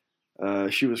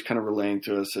 she was kind of relaying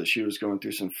to us that she was going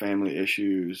through some family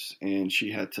issues, and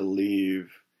she had to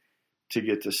leave to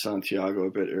get to Santiago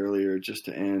a bit earlier just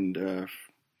to end.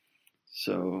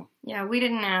 So yeah, we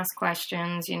didn't ask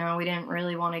questions. We didn't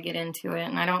really want to get into it,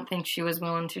 and I don't think she was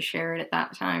willing to share it at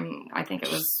that time. I think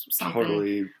it was something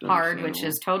totally hard, which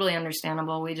is totally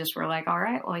understandable. We just were like, all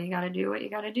right, well, you got to do what you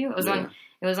got to do.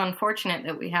 It was unfortunate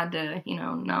that we had to,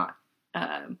 not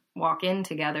walk in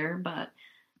together, but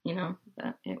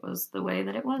that it was the way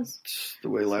that it was. It's the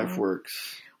way life works.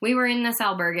 We were in this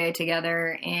albergue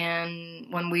together, and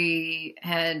when we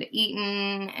had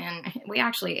eaten, and we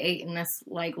actually ate in this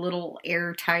little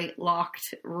airtight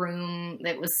locked room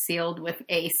that was sealed with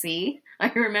AC.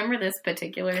 I remember this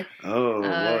particular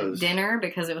dinner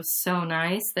because it was so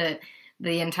nice that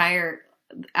the entire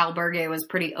albergue was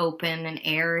pretty open and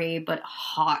airy, but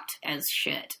hot as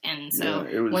shit. And so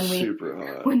it was super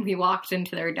hot. When we walked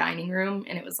into their dining room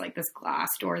and it was like this glass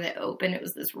door that opened, it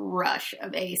was this rush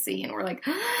of AC, and we're like,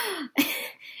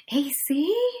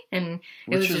 AC? And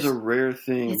which is a rare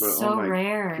thing, it's but so oh my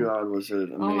rare. God, was it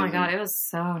amazing. Oh my God, it was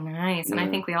so nice. And I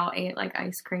think we all ate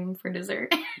ice cream for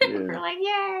dessert. We're like,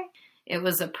 yay! It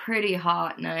was a pretty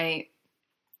hot night.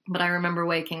 But I remember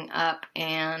waking up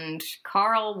and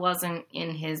Carl wasn't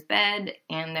in his bed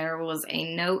and there was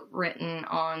a note written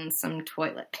on some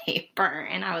toilet paper.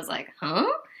 And I was like,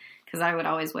 huh? Because I would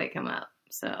always wake him up.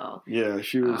 So yeah,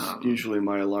 she was usually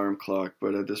my alarm clock.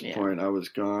 But at this point, I was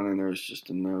gone and there was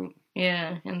just a note.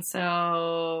 Yeah, and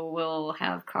so we'll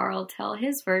have Carl tell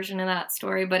his version of that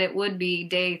story. But it would be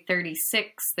day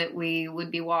 36 that we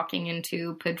would be walking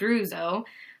into Pedruzo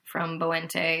from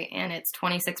Boente, and it's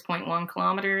 26.1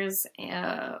 kilometers.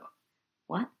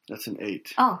 What? That's an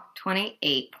 8. Oh,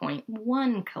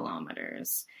 28.1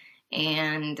 kilometers.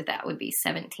 And that would be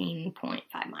 17.5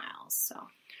 miles. So.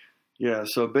 Yeah,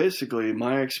 so basically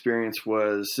my experience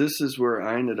was this is where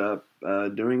I ended up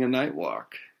doing a night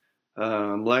walk.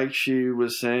 Like she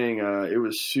was saying, it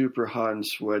was super hot and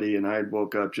sweaty, and I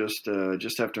woke up just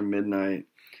after midnight.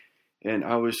 And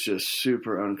I was just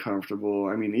super uncomfortable.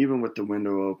 I mean, even with the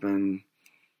window open,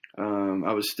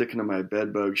 I was sticking to my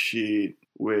bed bug sheet,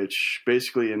 which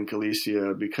basically in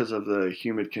Galicia, because of the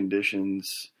humid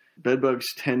conditions, bed bugs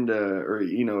tend to, or,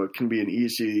 it can be an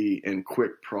easy and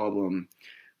quick problem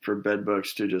for bed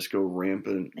bugs to just go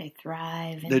rampant. They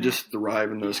thrive. They just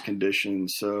thrive in those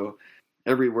conditions. So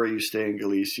everywhere you stay in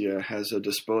Galicia has a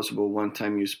disposable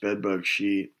one-time use bed bug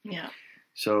sheet. Yeah.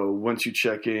 So once you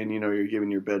check in, you're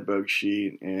given your bed bug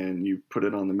sheet and you put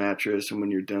it on the mattress. And when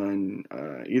you're done,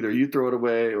 either you throw it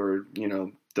away or,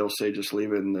 they'll say just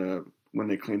leave it when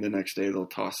they clean the next day, they'll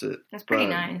toss it. That's pretty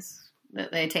nice that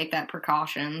they take that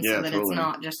precaution so that it's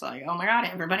not just like, oh my God,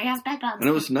 everybody has bed bugs. And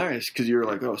it was nice because you were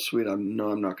like, oh, sweet, I'm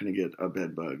not going to get a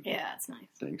bed bug. Yeah, it's nice.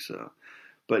 I think so.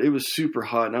 But it was super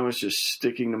hot and I was just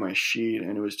sticking to my sheet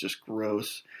and it was just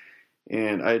gross.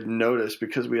 And I had noticed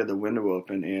because we had the window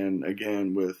open and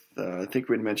again with, I think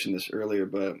we'd mentioned this earlier,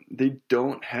 but they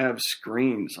don't have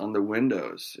screens on the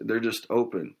windows. They're just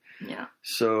open. Yeah.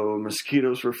 So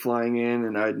mosquitoes were flying in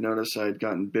and I'd noticed I'd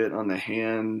gotten bit on the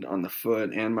hand, on the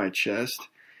foot, and my chest.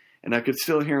 And I could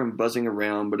still hear them buzzing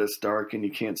around, but it's dark and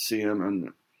you can't see them. And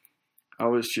I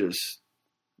was just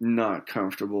not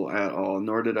comfortable at all,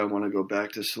 nor did I want to go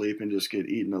back to sleep and just get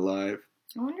eaten alive.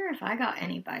 I wonder if I got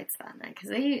any bites that night,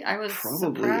 because I was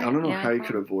probably. surprised. I don't know how you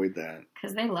could avoid that.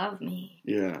 Because they love me.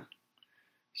 Yeah.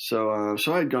 So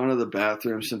I'd gone to the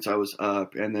bathroom since I was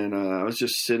up, and then I was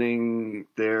just sitting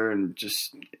there and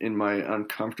just in my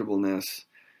uncomfortableness.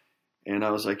 And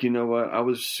I was like, you know what? I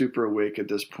was super awake at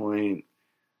this point.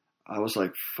 I was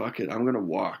like, fuck it. I'm going to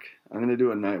walk. I'm going to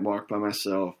do a night walk by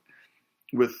myself.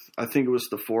 I think it was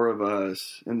the four of us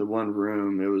in the one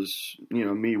room. It was,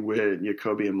 me, Whit,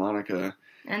 Jacoby, and Monica.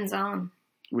 And Zon.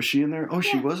 Was she in there? Oh,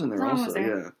 yeah, she was in there Zon also. Was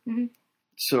there. Yeah. Mm-hmm.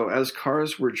 So as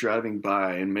cars were driving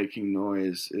by and making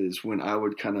noise is when I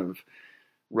would kind of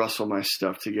rustle my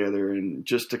stuff together and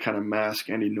just to kind of mask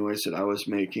any noise that I was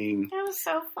making. That was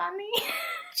so funny.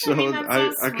 So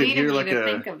I could hear like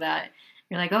think of that.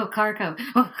 You're like, oh, car come.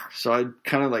 So I'd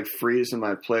kind of like freeze in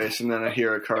my place and then I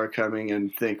hear a car coming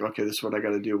and think, okay, this is what I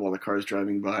got to do while the car's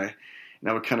driving by. And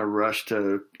I would kind of rush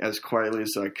to, as quietly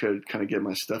as I could, kind of get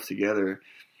my stuff together.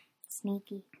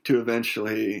 Sneaky. To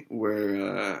eventually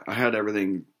where I had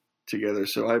everything together.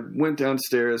 So I went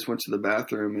downstairs, went to the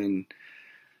bathroom,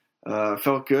 and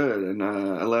felt good. And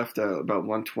I left at about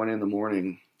 1:20 in the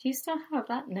morning. Do you still have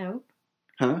that note?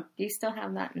 Huh? Do you still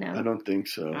have that note? I don't think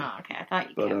so. Oh, okay. I thought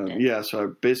you kept it. Yeah,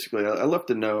 so I left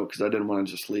a note because I didn't want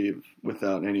to just leave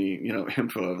without any,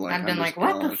 info of like. I've been like,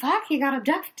 what the fuck? You got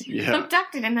abducted. Yeah.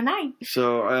 Abducted in the night.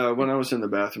 So when I was in the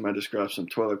bathroom, I just grabbed some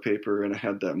toilet paper and I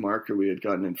had that marker we had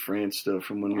gotten in France still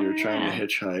from when we were trying to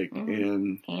hitchhike. Mm-hmm.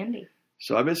 And candy.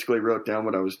 So I basically wrote down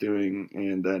what I was doing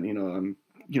and that,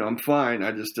 I'm fine.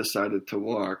 I just decided to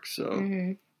walk.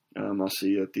 So I'll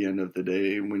see you at the end of the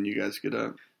day when you guys get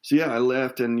up. So yeah, I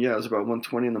left and it was about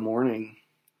 1:20 in the morning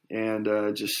and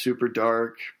just super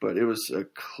dark, but it was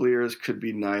clear as could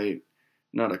be night,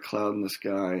 not a cloud in the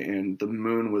sky, and the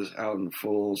moon was out in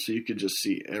full, so you could just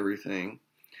see everything.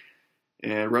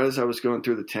 And right as I was going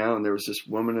through the town, there was this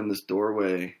woman in this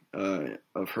doorway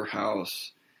of her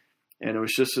house, and it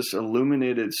was just this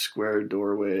illuminated square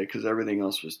doorway because everything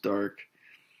else was dark.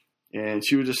 And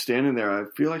she was just standing there. I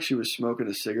feel like she was smoking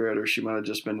a cigarette or she might have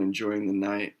just been enjoying the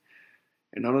night.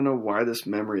 And I don't know why this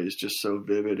memory is just so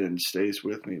vivid and stays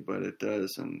with me, but it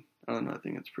does. And I don't know, I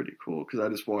think it's pretty cool because I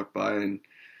just walked by and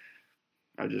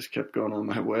I just kept going on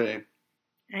my way.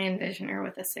 I envision her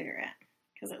with a cigarette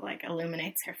because it like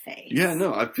illuminates her face. Yeah,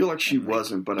 no, I feel like she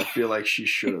wasn't, but I feel like she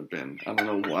should have been. I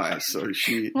don't know why. So Why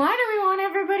do we want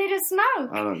everybody to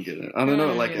smoke? I don't get it. I don't know.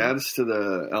 It like adds to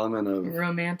the element of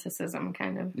romanticism,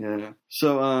 kind of. Yeah.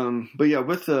 So, but yeah,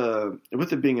 with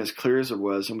it being as clear as it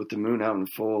was, and with the moon out in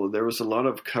full, there was a lot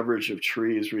of coverage of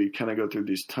trees where you kind of go through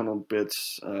these tunnel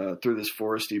bits, through this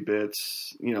foresty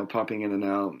bits, popping in and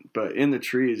out. But in the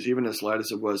trees, even as light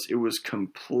as it was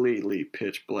completely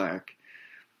pitch black.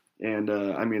 And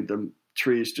the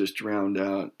trees just drowned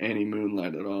out any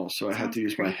moonlight at all. So I had to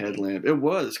use my headlamp. It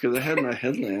was because I had my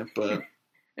headlamp, but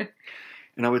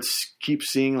and I would keep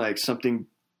seeing like something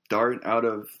dart out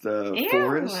of the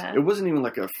forest. It wasn't even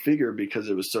like a figure because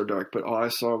it was so dark, but all I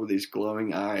saw were these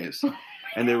glowing eyes,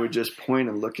 and they would just point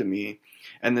and look at me,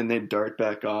 and then they'd dart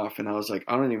back off, and I was like,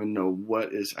 I don't even know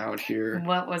what is out here.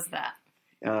 What was that?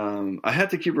 I had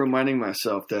to keep reminding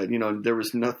myself that, there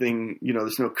was nothing,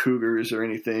 there's no cougars or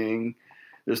anything.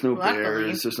 There's no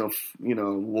bears. There's no,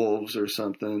 wolves or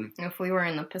something. If we were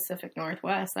in the Pacific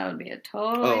Northwest, that would be a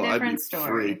totally different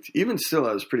story. Freaked. Even still,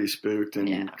 I was pretty spooked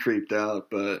and creeped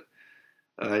out. But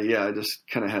yeah, I just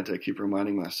kind of had to keep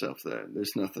reminding myself that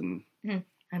there's nothing.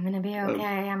 I'm gonna be okay.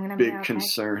 I'm gonna be okay. Big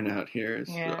concern out here.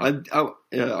 Yeah.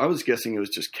 I was guessing it was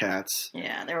just cats.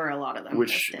 Yeah, there were a lot of them.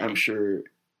 Which I'm sure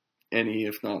any,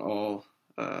 if not all,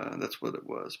 that's what it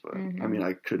was. But I mean,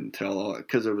 I couldn't tell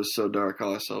because it was so dark.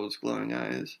 All I saw was glowing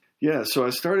eyes. Yeah, so I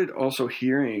started also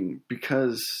hearing,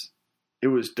 because it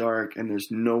was dark and there's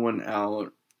no one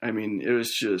out. I mean, it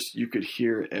was just, you could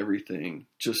hear everything.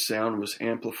 Just sound was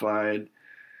amplified.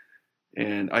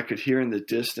 And I could hear in the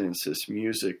distance this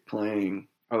music playing.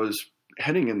 I was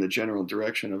heading in the general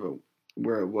direction of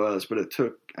where it was, but it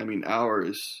took,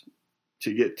 hours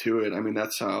to get to it. I mean,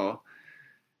 that's how,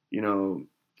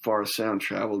 far sound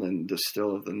traveled in the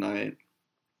still of the night.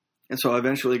 And so I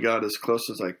eventually got as close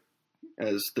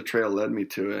as the trail led me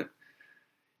to it.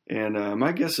 And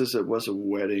my guess is it was a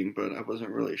wedding, but I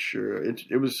wasn't really sure.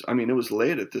 It was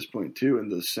late at this point too,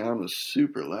 and the sound was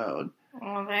super loud.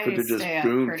 Well, they but it just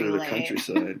boomed through the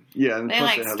countryside. Yeah, and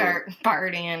they start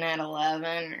partying at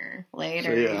 11 or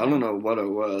later. So yeah, I don't know what it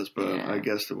was, but I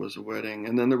guess it was a wedding.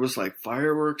 And then there was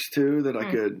fireworks too that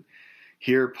I could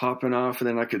hear popping off, and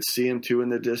then I could see them too in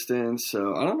the distance.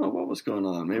 So I don't know what was going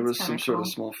on. Maybe it was some sort of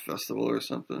small festival or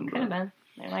something. Could have been.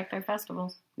 They like their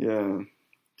festivals. Yeah.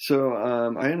 So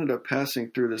I ended up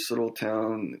passing through this little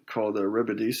town called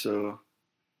Ribadiso.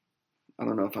 I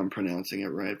don't know if I'm pronouncing it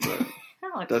right,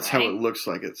 but that's how it looks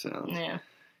like it sounds. Yeah.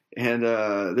 And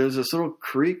there's this little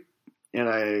creek, and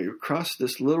I crossed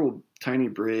this little tiny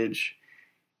bridge,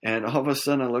 and all of a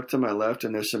sudden I look to my left,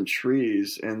 and there's some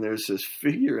trees, and there's this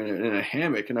figure in a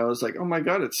hammock, and I was like, oh my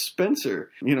God, it's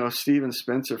Spencer. Steven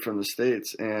Spencer from the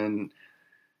States, and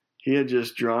he had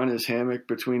just drawn his hammock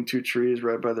between two trees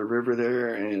right by the river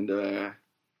there, and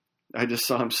I just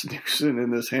saw him snoozing in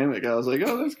this hammock. I was like,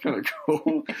 oh, that's kind of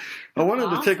cool. I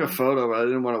wanted to take a photo, but I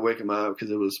didn't want to wake him up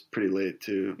because it was pretty late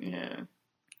too. Yeah.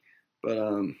 But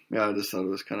I just thought it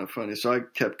was kind of funny. So I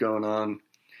kept going on.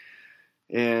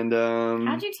 And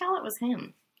how'd you tell it was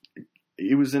him?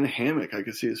 He was in a hammock. I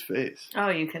could see his face. Oh,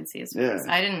 you could see his face.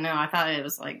 Yeah. I didn't know. I thought it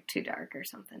was too dark or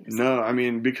something. No,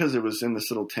 because it was in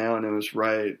this little town, it was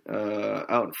right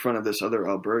out in front of this other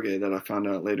albergue that I found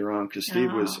out later on, because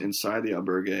Steve was inside the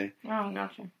albergue. Oh,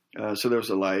 gotcha. So there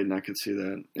was a light, and I could see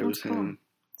that it was cool. him.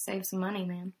 Save some money,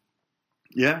 man.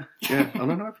 Yeah. I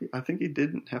don't know I think he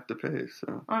didn't have to pay.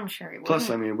 So I'm sure he would. Plus,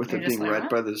 with it being right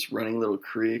by this running little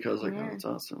creek, I was like, oh, that's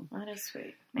awesome. That is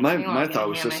sweet. My thought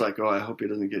was just oh, I hope he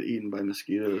doesn't get eaten by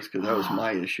mosquitoes, because that was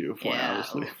my issue before I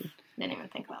was leaving. Didn't even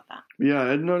think about that. Yeah,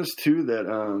 I'd noticed too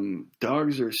that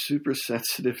dogs are super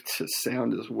sensitive to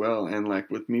sound as well, and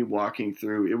with me walking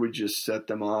through, it would just set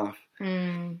them off,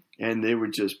 and they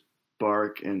would just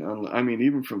bark, and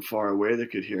even from far away they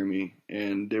could hear me,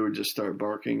 and they would just start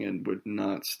barking and would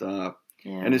not stop.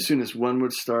 Yeah. And as soon as one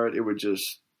would start, it would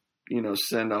just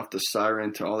send off the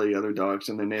siren to all the other dogs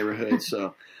in the neighborhood.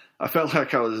 So I felt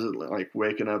like I was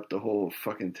waking up the whole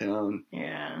fucking town.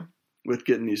 Yeah. With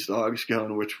getting these dogs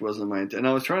going, which wasn't my intent. And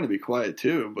I was trying to be quiet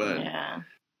too, but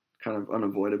kind of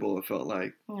unavoidable, it felt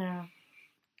like. Yeah.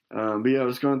 But yeah, I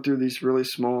was going through these really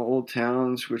small old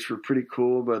towns, which were pretty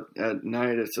cool, but at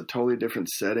night it's a totally different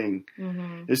setting.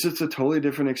 Mm-hmm. It's just a totally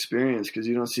different experience because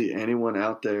you don't see anyone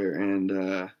out there, and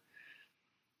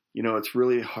it's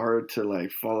really hard to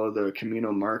follow the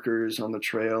Camino markers on the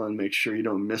trail and make sure you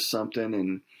don't miss something,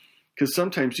 and because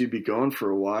sometimes you'd be going for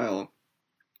a while,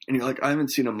 and you're like, I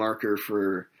haven't seen a marker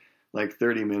for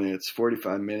 30 minutes,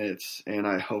 45 minutes, and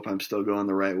I hope I'm still going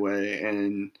the right way,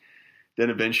 and then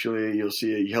eventually you'll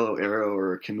see a yellow arrow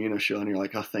or a Camino show, and you're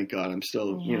like, oh, thank God, I'm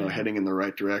still, heading in the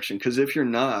right direction. Because if you're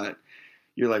not,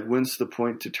 you're like, when's the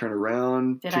point to turn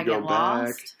around, to go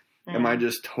back? Yeah. Am I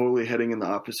just totally heading in the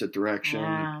opposite direction?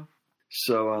 Yeah.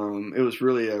 So it was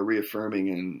really reaffirming,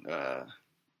 and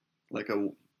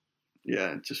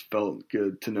it just felt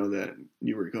good to know that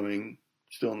you were going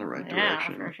still in the right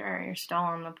direction. Yeah, for sure. You're still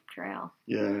on the trail.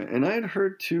 Yeah, and I had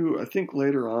heard too, I think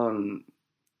later on,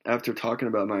 after talking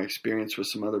about my experience with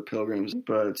some other pilgrims,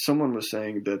 but someone was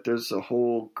saying that there's a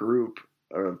whole group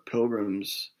of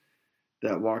pilgrims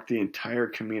that walk the entire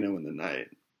Camino in the night.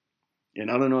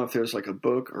 And I don't know if there's a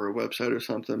book or a website or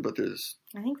something, but there's...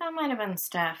 I think that might have been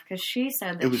Steph, because she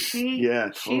said that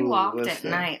she walked at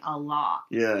night a lot.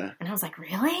 Yeah. And I was like,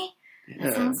 really? Yeah.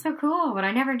 That sounds so cool, but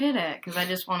I never did it, because I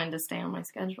just wanted to stay on my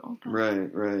schedule. But,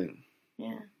 right.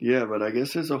 Yeah. Yeah, but I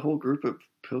guess there's a whole group of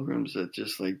pilgrims that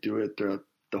just do it throughout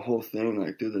the whole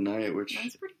thing, through the night, which...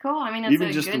 That's pretty cool. It's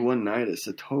even just the one night, it's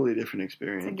a totally different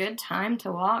experience. It's a good time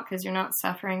to walk, because you're not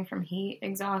suffering from heat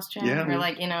exhaustion,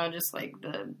 or just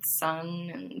the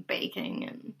sun and baking,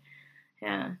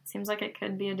 and it seems like it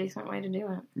could be a decent way to do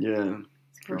it. Yeah,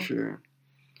 cool. for sure.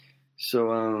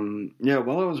 So, yeah,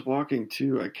 while I was walking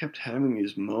too, I kept having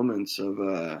these moments of,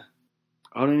 I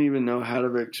don't even know how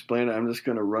to explain it. I'm just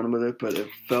going to run with it, but it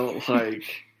felt like,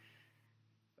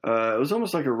 it was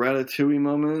almost like a Ratatouille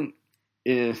moment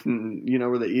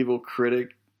where the evil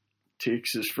critic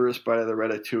takes his first bite of the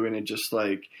Ratatouille and it just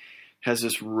like has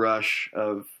this rush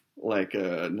of like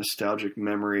a nostalgic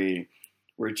memory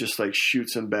where it just like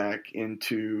shoots him back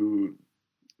into,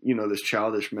 this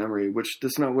childish memory, which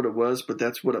that's not what it was, but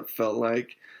that's what it felt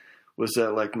like, was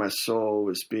that like my soul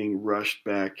was being rushed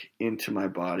back into my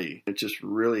body. It just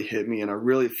really hit me. And I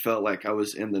really felt like I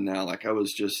was in the now. Like I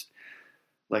was just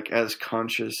like as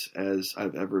conscious as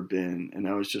I've ever been. And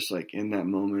I was just like in that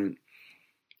moment.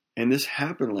 And this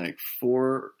happened like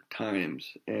 4 times.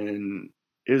 And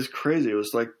it was crazy. It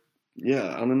was like,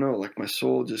 I don't know, like my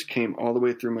soul just came all the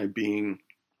way through my being.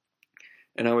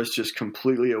 And I was just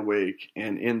completely awake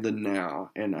and in the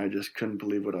now. And I just couldn't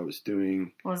believe what I was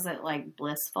doing. Was it like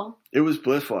blissful? It was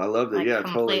blissful. I loved it. Like yeah,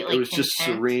 totally. It was content? just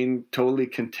serene, totally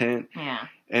content. Yeah.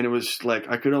 And it was like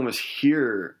I could almost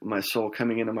hear my soul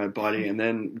coming into my body. And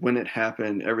then when it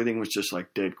happened, everything was just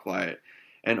like dead quiet.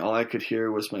 And all I could hear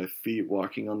was my feet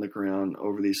walking on the ground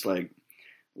over these like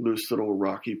loose little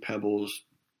rocky pebbles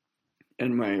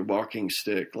and my walking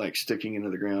stick like sticking into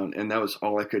the ground. And that was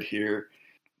all I could hear.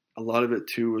 A lot of it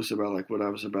too was about like what I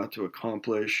was about to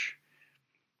accomplish.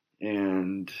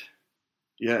 And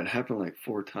yeah, it happened like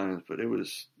 4 times, but it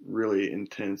was really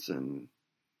intense and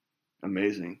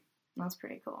amazing. That's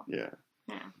pretty cool. Yeah.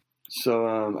 Yeah.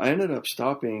 So I ended up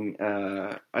stopping.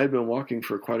 I had been walking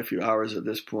for quite a few hours at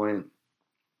this point,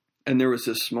 and there was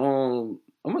this small,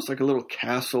 almost like a little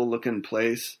castle-looking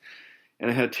place,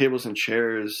 and it had tables and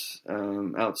chairs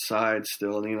outside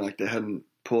still, and like they hadn't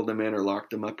pulled them in or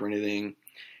locked them up or anything.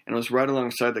 And it was right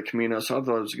alongside the Camino, so I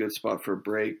thought it was a good spot for a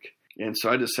break. And so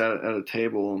I just sat at a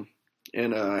table,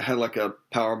 and I had like a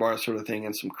power bar sort of thing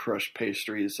and some crushed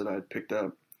pastries that I had picked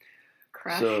up.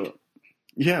 Crushed? So,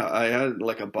 yeah, I had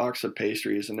like a box of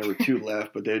pastries, and there were 2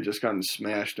 left, but they had just gotten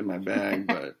smashed in my bag.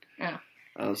 But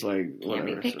I was like, whatever.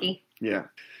 Can't be picky. So, yeah.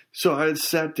 So I had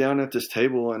sat down at this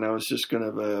table, and I was just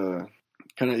going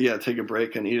to take a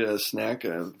break and eat a snack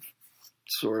of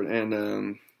sort.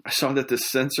 And I saw that this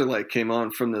sensor light came on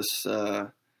from this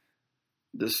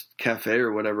cafe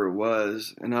or whatever it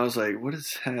was, and I was like, "What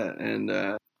is that?" And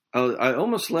I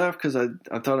almost left because I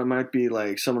thought it might be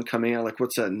like someone coming out. Like,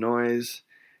 what's that noise?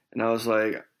 And I was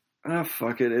like,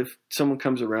 fuck it. If someone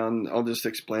comes around, I'll just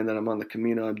explain that I'm on the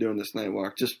Camino. I'm doing this night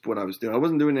walk. Just what I was doing. I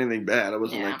wasn't doing anything bad. I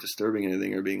wasn't like disturbing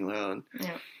anything or being loud.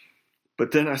 Yeah.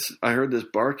 But then I heard this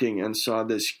barking and saw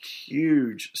this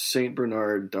huge St.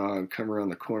 Bernard dog come around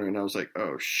the corner, and I was like,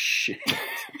 oh, shit.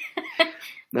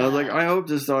 And I was like, I hope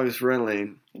this dog is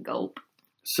friendly. Gulp.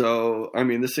 So, I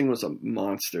mean, this thing was a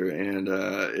monster, and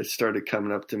it started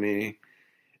coming up to me.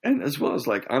 And as well as,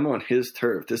 like, I'm on his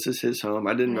turf. This is his home.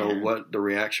 I didn't know what the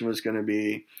reaction was going to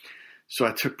be. So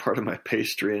I took part of my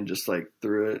pastry and just, like,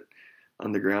 threw it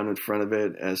on the ground in front of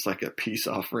it as, like, a peace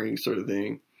offering sort of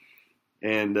thing.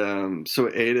 And so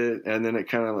it ate it, and then it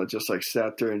kind of just like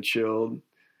sat there and chilled,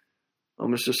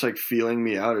 almost just like feeling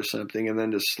me out or something, and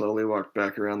then just slowly walked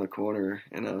back around the corner.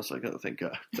 And I was like, oh, thank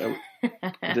God. I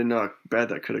didn't know how bad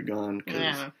that could have gone,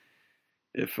 because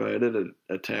if it had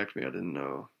attacked me, I didn't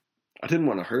know. I didn't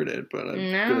want to hurt it, but I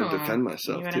couldn't defend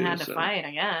myself. You would have had to fight,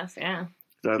 I guess, yeah.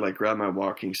 So I'd like grab my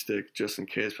walking stick just in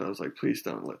case, but I was like, please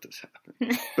don't let this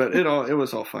happen. But it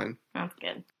was all fine. That's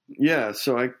good. Yeah,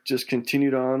 so I just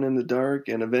continued on in the dark,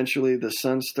 and eventually the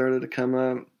sun started to come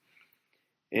up,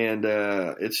 and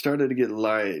it started to get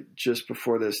light just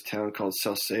before this town called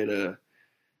Salceda,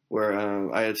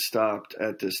 where I had stopped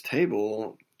at this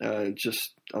table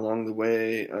just along the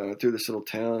way through this little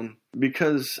town,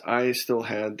 because I still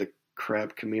had the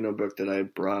crap Camino book that I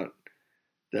had brought.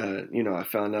 That, I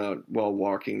found out while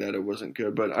walking that it wasn't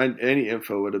good, but any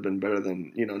info would have been better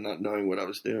than, not knowing what I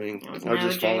was doing. I was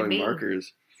just following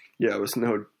markers. Yeah, it was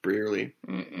no Brearley.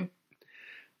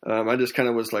 I just kind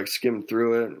of was like skimmed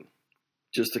through it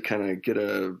just to kind of get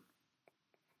an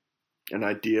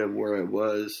idea of where I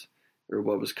was or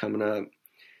what was coming up.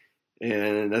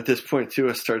 And at this point too,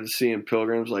 I started seeing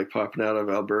pilgrims like popping out of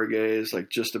albergues, like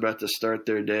just about to start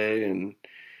their day. And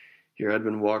here I'd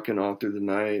been walking all through the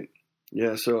night.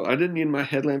 Yeah, so I didn't need my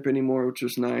headlamp anymore, which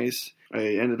was nice.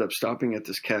 I ended up stopping at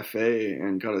this cafe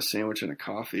and got a sandwich and a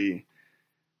coffee.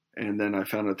 And then I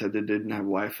found out that they didn't have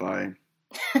Wi-Fi,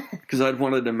 because I'd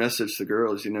wanted to message the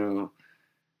girls,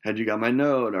 had you got my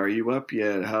note? Are you up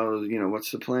yet? How,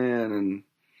 what's the plan? And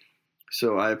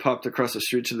so I popped across the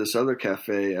street to this other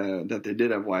cafe that they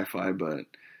did have Wi-Fi, but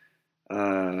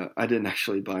I didn't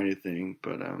actually buy anything,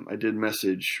 but I did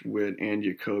message Whit and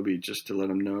Jacoby just to let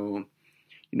them know,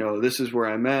 this is where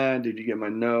I'm at. Did you get my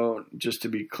note? Just to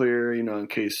be clear, in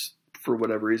case for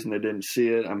whatever reason they didn't see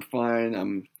it, I'm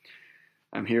fine.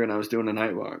 I'm here, and I was doing a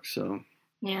night walk. So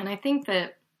yeah, and I think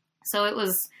that it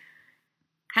was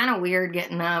kind of weird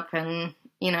getting up and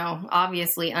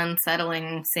obviously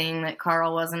unsettling seeing that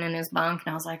Carl wasn't in his bunk,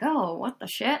 and I was like, oh, what the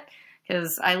shit?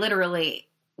 Because I literally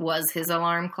was his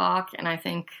alarm clock, and I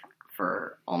think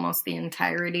for almost the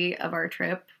entirety of our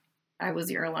trip, I was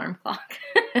your alarm clock.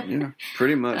 Yeah,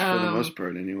 pretty much for the most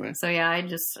part anyway. So yeah,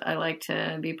 I like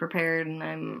to be prepared,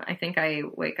 and I think I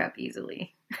wake up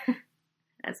easily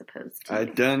as opposed to... I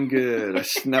done good. I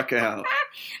snuck out.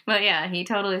 But yeah, he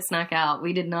totally snuck out.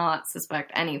 We did not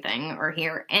suspect anything or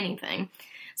hear anything.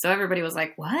 So everybody was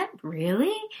like, what?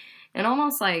 Really? And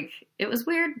almost like, it was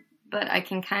weird, but I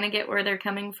can kind of get where they're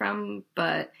coming from.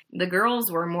 But the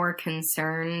girls were more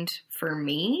concerned for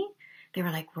me. They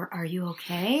were like, are you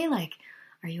okay? Like,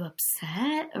 are you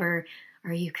upset? Or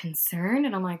are you concerned?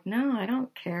 And I'm like, no, I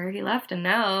don't care. He left a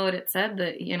note. It said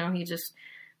that, he just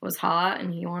was hot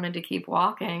and he wanted to keep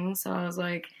walking. So I was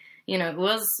like, it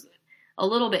was a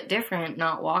little bit different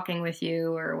not walking with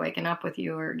you or waking up with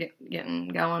you or getting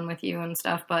going with you and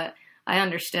stuff. But I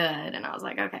understood, and I was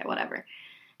like, okay, whatever.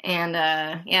 And,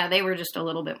 yeah, they were just a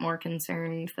little bit more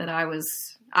concerned that I was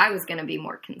going to be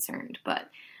more concerned. But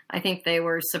I think they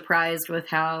were surprised with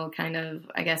how kind of,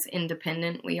 I guess,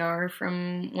 independent we are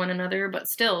from one another. But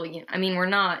still, we're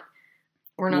not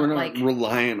like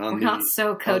relying on. We're not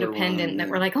so codependent that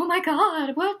we're like, oh my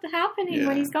God, what's happening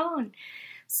when he's gone?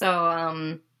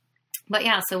 So, but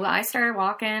yeah, so I started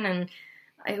walking, and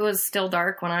it was still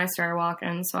dark when I started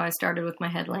walking. So I started with my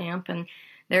headlamp, and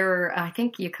there were, I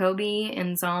think Jacoby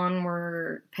and Zahn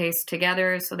were paced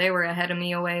together. So they were ahead of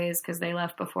me a ways because they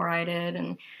left before I did.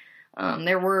 And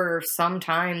there were some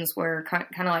times where, kind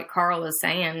of like Carl was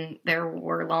saying, there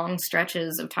were long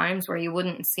stretches of times where you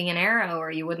wouldn't see an arrow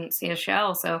or you wouldn't see a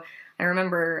shell. So I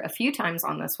remember a few times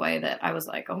on this way that I was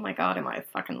like, oh my God, am I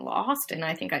fucking lost? And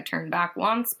I think I turned back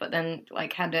once, but then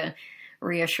had to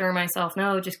reassure myself,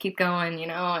 no, just keep going,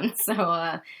 And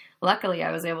so luckily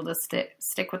I was able to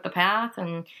stick with the path.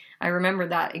 And I remember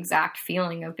that exact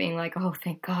feeling of being like, oh,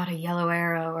 thank God, a yellow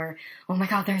arrow, or, oh my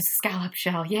God, there's a scallop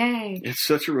shell. Yay. It's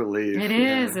such a relief. It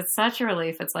is. It's such a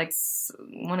relief. It's like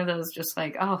one of those just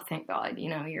like, oh, thank God,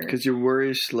 you're... Because your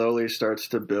worry slowly starts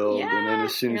to build. Yeah. And then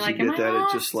as soon as you get that,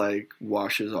 it just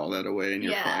washes all that away and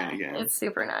you're fine again. It's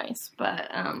super nice. But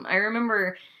I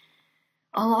remember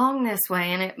along this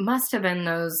way, and it must have been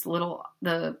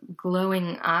the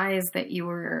glowing eyes that you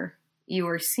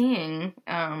were seeing,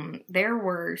 there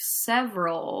were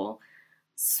several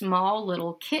small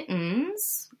little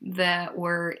kittens that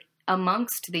were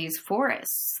amongst these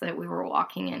forests that we were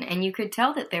walking in, and you could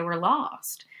tell that they were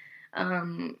lost.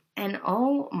 And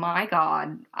oh my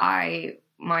God,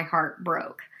 my heart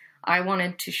broke. I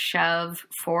wanted to shove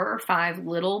 4 or 5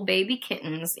 little baby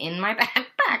kittens in my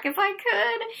backpack if I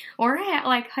could, or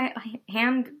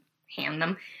hand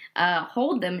them,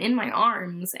 hold them in my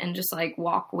arms and just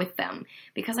walk with them,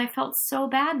 because I felt so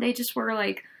bad. They just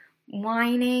were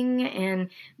whining, and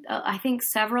I think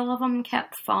several of them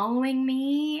kept following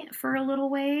me for a little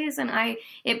ways, and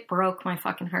it broke my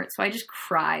fucking heart. So I just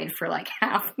cried for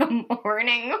half the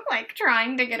morning,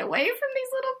 trying to get away from these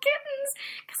little kittens,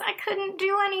 because I couldn't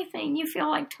do anything. You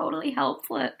feel totally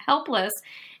helpless,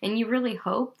 and you really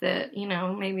hope that,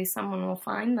 maybe someone will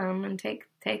find them and take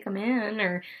them in,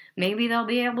 or maybe they'll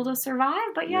be able to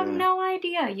survive, but you have no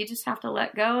idea. You just have to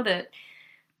let go that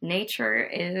nature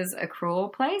is a cruel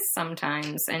place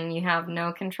sometimes, and you have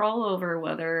no control over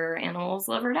whether animals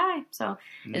live or die. So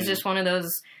it's just one of those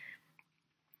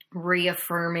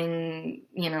reaffirming,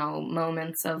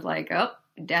 moments of oh,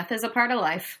 death is a part of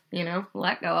life,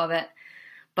 let go of it.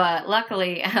 But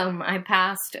luckily, I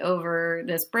passed over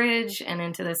this bridge and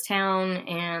into this town,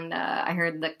 and I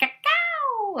heard the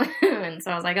cacao, and so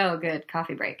I was like, oh, good,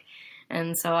 coffee break.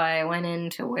 And so I went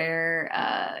into where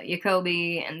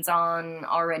Jacoby and Zahn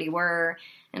already were,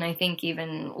 and I think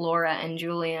even Laura and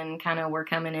Julian kind of were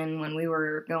coming in when we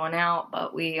were going out,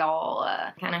 but we all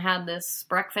kind of had this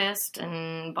breakfast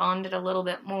and bonded a little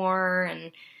bit more,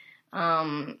 and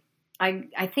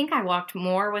I think I walked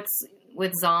more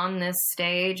with Zahn this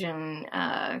stage and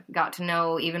got to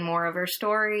know even more of her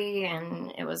story,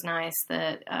 and it was nice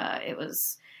that it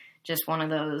was just one of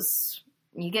those...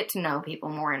 You get to know people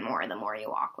more and more the more you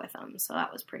walk with them. So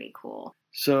that was pretty cool.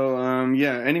 So,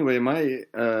 anyway,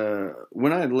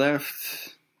 when I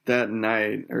left that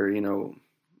night, or,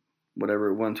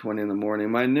 whatever, 1:20 in the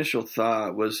morning, my initial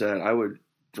thought was that I would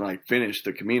like finish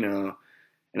the Camino,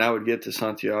 and I would get to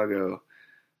Santiago.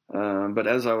 But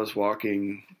as I was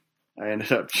walking, I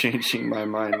ended up changing my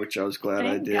mind, which I was glad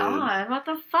I did. God, what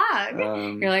the fuck?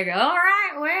 You're like, all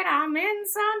right, wait, I'm in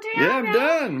Santiago. Yeah, I'm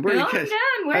done. I'm done.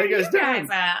 Where are you guys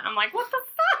at? I'm like, what the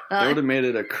fuck? That would have made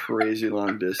it a crazy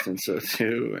long distance, though,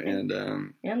 too. And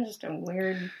I'm just a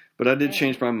weird. But I did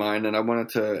change my mind, and I wanted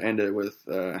to end it with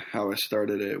how I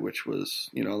started it, which was,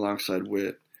 alongside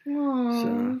Whit.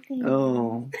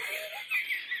 Oh,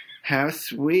 how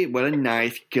sweet! What a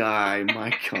nice guy!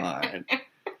 My God.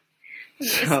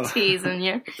 Just teasing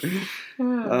you.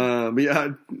 But yeah,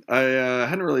 I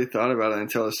hadn't really thought about it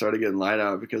until it started getting light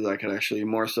out, because I could actually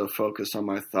more so focus on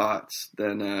my thoughts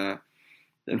than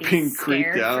being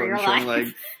creeped out and trying to like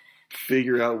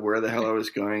figure out where the hell I was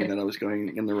going, that I was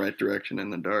going in the right direction in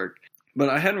the dark. But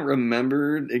I hadn't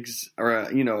remembered,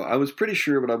 I was pretty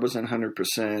sure, but I wasn't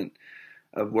 100%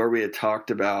 of where we had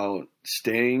talked about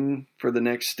staying for the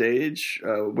next stage,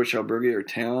 which albergue or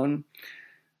town.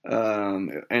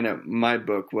 And my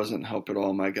book wasn't Help at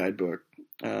All, my guidebook.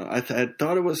 I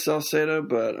thought it was Salcedo,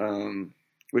 but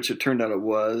which it turned out it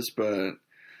was, but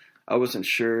I wasn't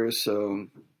sure. So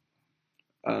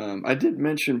I did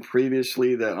mention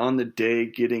previously that on the day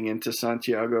getting into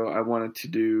Santiago, I wanted to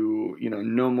do,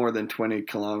 no more than 20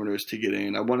 kilometers to get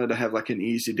in. I wanted to have like an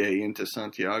easy day into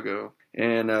Santiago.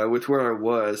 And with where I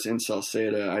was in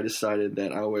Salcedo, I decided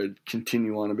that I would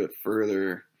continue on a bit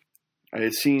further. I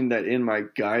had seen that in my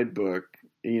guidebook,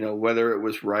 whether it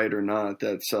was right or not,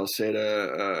 that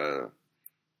Salcedo,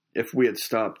 if we had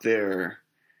stopped there,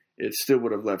 it still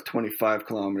would have left 25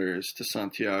 kilometers to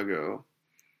Santiago.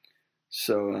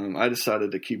 So I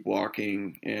decided to keep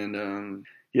walking. And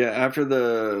after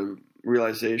the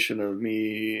realization of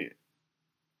me,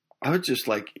 I was just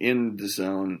like in the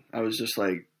zone. I was just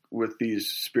like with these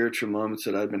spiritual moments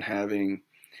that I've been having,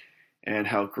 and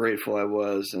how grateful I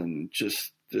was, and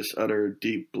just this utter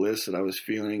deep bliss that I was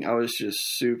feeling. I was just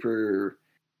super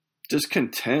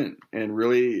content and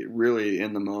really, really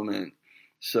in the moment.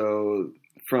 So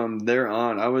from there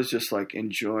on, I was just like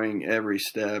enjoying every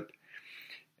step,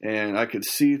 and I could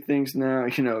see things now,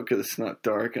 because it's not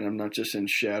dark and I'm not just in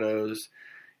shadows.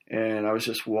 And I was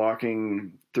just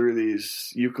walking through these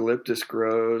eucalyptus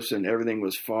groves, and everything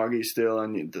was foggy still,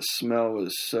 and the smell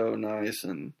was so nice.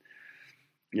 And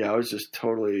yeah, I was just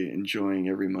totally enjoying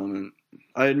every moment.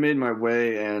 I had made my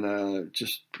way, and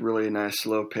just really nice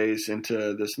slow pace,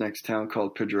 into this next town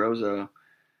called Pedroso.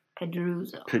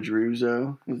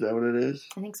 Pedroso, is that what it is?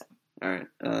 I think so. All right.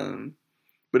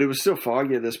 But it was still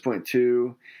foggy at this point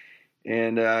too,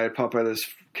 and I popped by this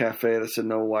cafe that said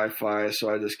no Wi-Fi, so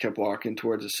I just kept walking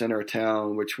towards the center of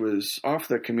town, which was off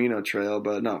the Camino trail,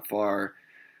 but not far.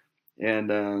 And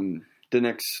the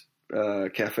next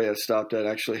cafe I stopped at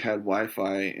actually had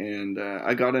Wi-Fi, and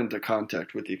I got into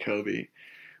contact with Jacoby,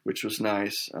 which was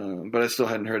nice, but I still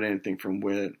hadn't heard anything from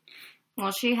Whit.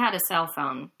 Well, she had a cell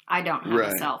phone. I don't have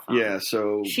a cell phone. Yeah,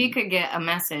 so she could get a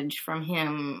message from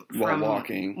him while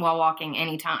walking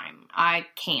anytime. I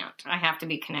can't. I have to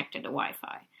be connected to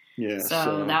Wi-Fi. Yeah.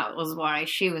 So that was why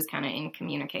she was kind of in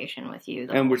communication with you.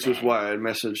 Which was why I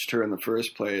messaged her in the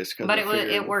first place. But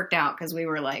it worked out because we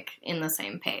were like in the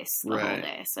same pace the whole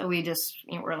day. So we just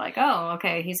were like, oh,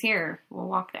 okay, he's here. We'll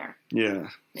walk there. Yeah.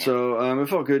 So it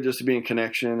felt good just to be in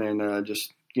connection, and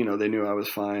just, they knew I was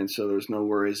fine. So there was no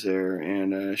worries there.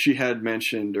 And she had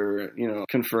mentioned or,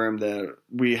 confirmed that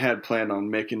we had planned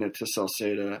on making it to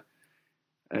Salcedo,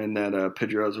 and that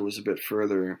Pedrosa was a bit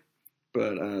further.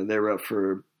 But they were up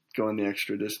for going the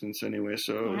extra distance anyway,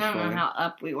 so it was fine. I don't know how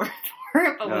up we were for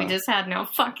it, but we just had no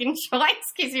fucking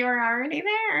choice because you were already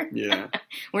there. Yeah.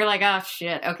 We're like, oh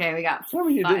shit, okay, we got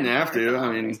you didn't have to. I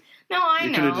mean, no, I know.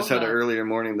 You could have just had an earlier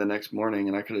morning the next morning,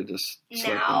 and I could have just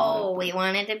slept. No, we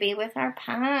wanted to be with our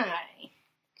pie.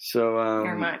 So,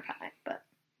 or my pie, but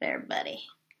their buddy.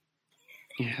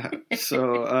 Yeah.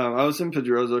 So, I was in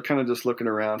Pedroso, kind of just looking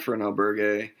around for an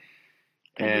albergue.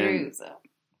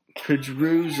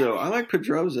 Pedroso. I like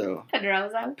Pedroso.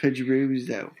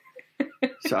 Pedroso.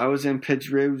 So I was in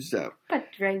Pedroso.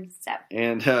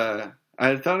 And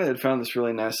I thought I had found this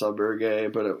really nice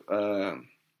albergue, but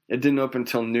it didn't open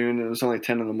until noon. It was only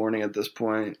 10 in the morning at this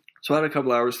point. So I had a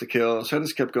couple hours to kill. So I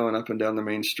just kept going up and down the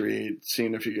main street,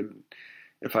 seeing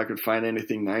if I could find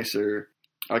anything nicer.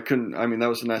 I couldn't. I mean, that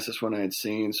was the nicest one I had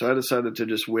seen. So I decided to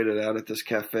just wait it out at this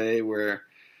cafe where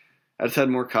I just had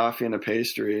more coffee and a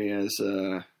pastry as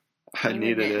I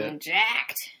needed it.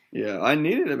 Jacked. Yeah, I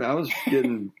needed it. I was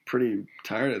getting pretty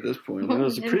tired at this point. It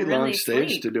was a pretty long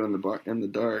stage to do in the dark. In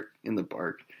the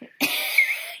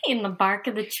bark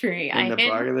of the tree. I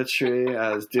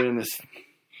was doing this.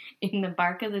 In the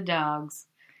bark of the dogs.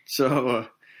 So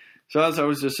as I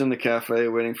was just in the cafe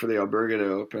waiting for the albergue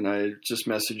to open, I just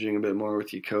messaging a bit more with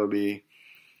Jacoby.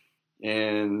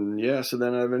 And yeah, so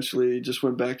then I eventually just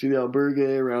went back to the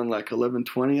albergue around like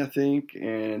 11:20, I think.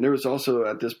 And there was also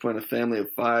at this point a family of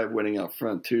 5 waiting out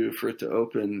front too for it to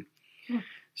open.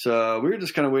 So we were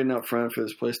just kind of waiting out front for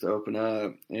this place to open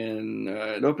up. And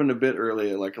it opened a bit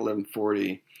early at like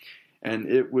 11:40. And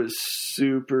it was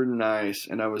super nice.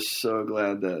 And I was so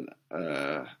glad that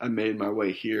I made my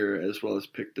way here as well as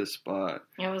picked this spot.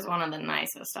 It was one of the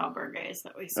nicest albergues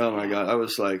that we saw. Oh my God. I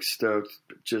was like stoked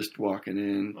just walking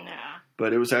in. Yeah.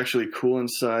 But it was actually cool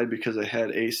inside because I had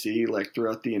AC like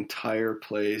throughout the entire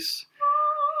place.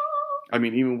 I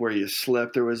mean, even where you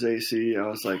slept, there was AC. I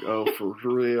was like, oh, for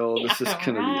real? This is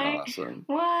going to be awesome.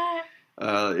 What?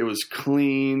 It was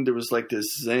clean. There was like this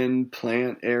Zen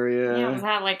plant area. Yeah, it was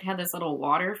had this little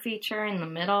water feature in the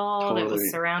middle. Totally. That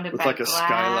was surrounded with by like glass. A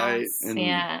skylight. And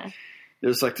there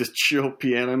was like this chill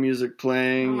piano music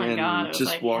playing. Oh my and God, it was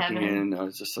just like walking heaven. in, I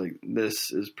was just like,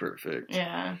 this is perfect.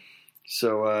 Yeah.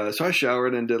 So I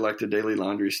showered and did like the daily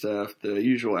laundry stuff, the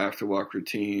usual after walk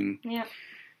routine. Yep.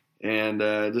 And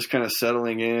just kind of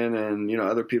settling in, and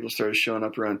other people started showing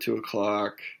up around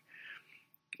 2:00.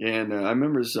 And I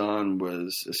remember Zahn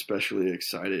was especially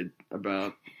excited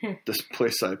about this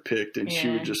place I picked, and she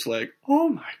was just like, "Oh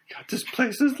my God, this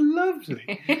place is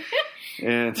lovely!"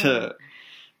 And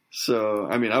so,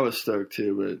 I mean, I was stoked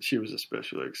too, but she was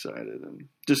especially excited, and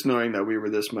just knowing that we were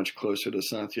this much closer to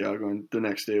Santiago, and the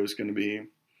next day was going to be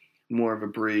more of a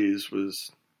breeze,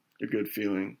 was a good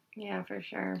feeling. Yeah, for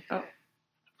sure. Oh,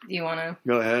 do you want to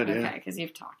go ahead? Okay, yeah, because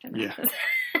you've talked enough. Yeah.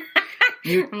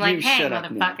 I'm like, hey,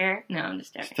 motherfucker. Now. No, I'm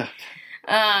just joking.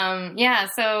 Yeah,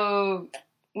 so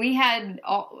we had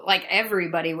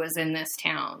everybody was in this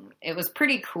town. It was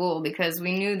pretty cool because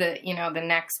we knew that, the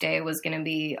next day was going to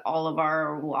be all of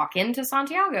our walk into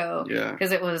Santiago. Yeah.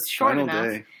 Because it was short Final enough.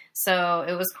 day. So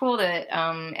it was cool that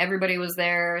everybody was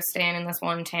there staying in this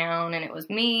one town, and it was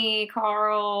me,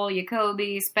 Carl,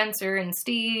 Jacoby, Spencer, and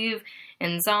Steve,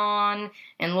 and Zahn,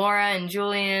 and Laura, and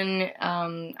Julian.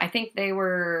 I think they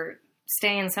were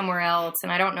staying somewhere else,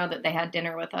 and I don't know that they had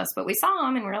dinner with us, but we saw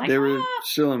them, and we're like, they were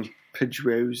still in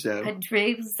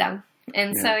Pedroso.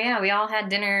 And so, we all had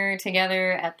dinner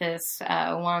together at this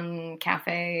one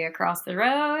cafe across the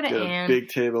road. And a big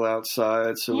table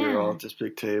outside, so we were all at this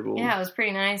big table. Yeah, it was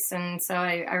pretty nice. And so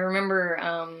I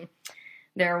remember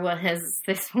there was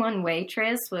this one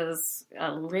waitress was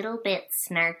a little bit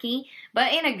snarky,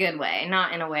 but in a good way,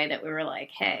 not in a way that we were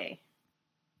like, hey,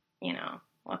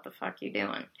 what the fuck you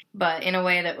doing? But in a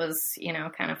way that was,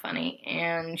 kind of funny.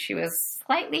 And she was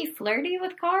slightly flirty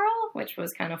with Carl, which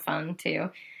was kind of fun, too.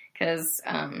 Because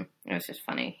it was just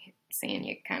funny seeing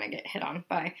you kind of get hit on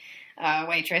by a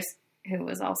waitress who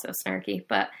was also snarky.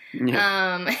 But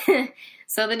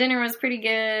so the dinner was pretty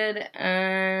good,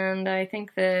 and I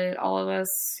think that all of us,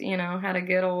 had a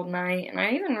good old night. And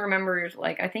I even remember,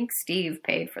 I think Steve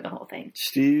paid for the whole thing.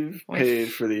 Steve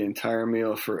paid for the entire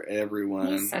meal for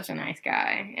everyone. He's such a nice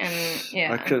guy,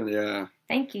 and I couldn't. Yeah.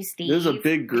 Thank you, Steve. It was a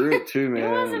big group too, man.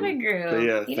 It was a big group. But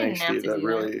yeah, he thanks, didn't have Steve. to That do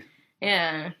really. That.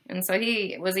 Yeah, and so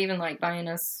he was even buying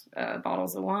us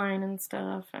bottles of wine and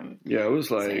stuff, and it was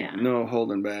no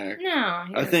holding back. No,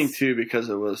 I think too because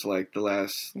it was the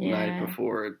last night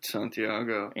before at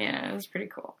Santiago. Yeah, it was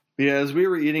pretty cool. Yeah, as we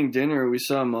were eating dinner, we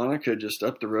saw Monica just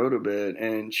up the road a bit,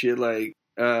 and she had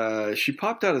she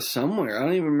popped out of somewhere. I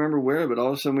don't even remember where, but all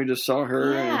of a sudden we just saw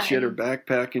her, and she had her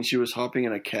backpack, and she was hopping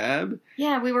in a cab.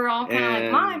 Yeah, we were all kind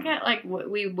of Monica,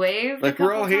 we waved.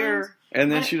 We're all here. And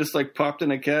then she just popped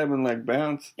in a cab and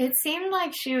bounced. It seemed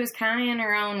like she was kind of in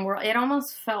her own world. It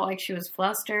almost felt like she was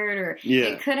flustered, or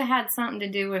it could have had something to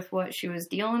do with what she was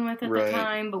dealing with at the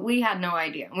time. But we had no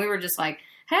idea. We were just like,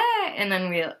 "Hey," and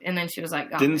then she was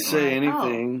like, didn't say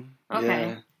anything. Oh, okay,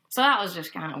 yeah. So that was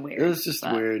just kind of weird. It was just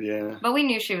weird, yeah. But we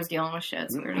knew she was dealing with shit,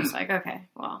 so we were just like, okay,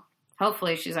 well,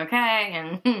 hopefully she's okay,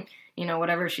 and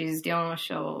whatever she's dealing with,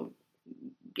 she'll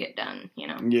get done.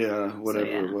 Yeah,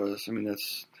 whatever it was. I mean,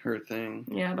 that's her thing.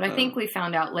 Yeah, but I think we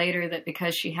found out later that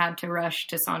because she had to rush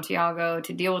to Santiago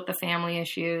to deal with the family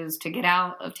issues, to get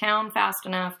out of town fast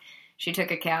enough, she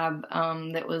took a cab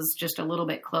that was just a little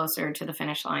bit closer to the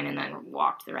finish line and then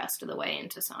walked the rest of the way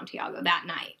into Santiago that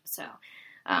night. So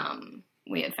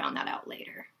we had found that out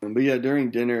later. But yeah,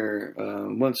 during dinner,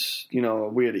 once,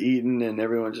 we had eaten and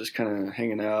everyone just kind of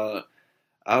hanging out,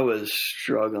 I was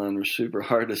struggling super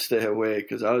hard to stay awake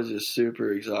because I was just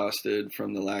super exhausted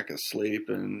from the lack of sleep.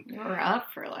 And you were up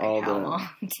for how long?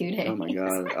 2 days? Oh my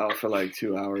God, out for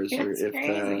 2 hours or if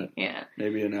crazy. that. Yeah.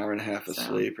 Maybe an hour and a half of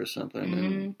sleep or something.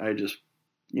 Mm-hmm. And I just,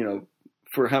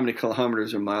 for how many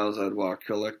kilometers or miles I'd walked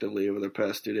collectively over the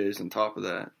past 2 days on top of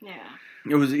that. Yeah.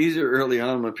 It was easier early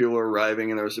on when people were arriving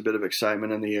and there was a bit of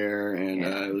excitement in the air, and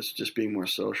it was just being more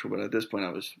social. But at this point,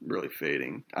 I was really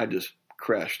fading. I just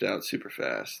crashed out super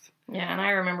fast. Yeah, and I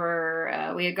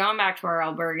remember we had gone back to our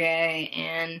albergue,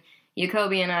 and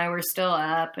Jacoby and I were still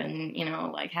up and, you know,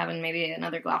 like having maybe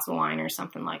another glass of wine or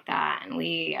something like that. And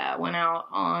we went out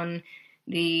on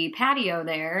the patio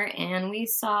there, and we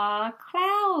saw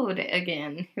Cloud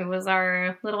again, who was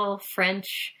our little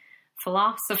French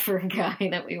philosopher guy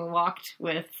that we walked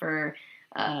with for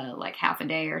like half a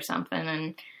day or something,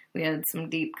 and we had some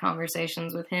deep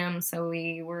conversations with him, so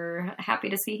we were happy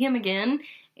to see him again,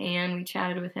 and we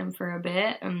chatted with him for a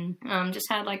bit, and just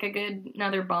had like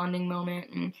another bonding moment,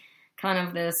 and kind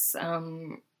of this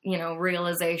you know,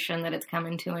 realization that it's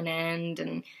coming to an end,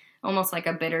 and almost like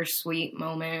a bittersweet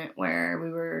moment where we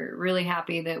were really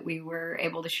happy that we were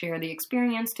able to share the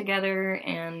experience together,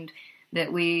 and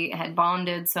that we had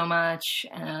bonded so much,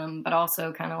 but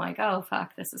also kind of like, oh,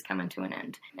 fuck, this is coming to an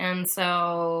end. And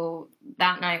so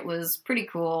that night was pretty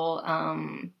cool,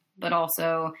 but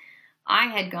also I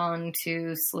had gone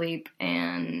to sleep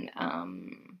and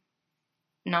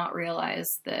not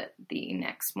realized that the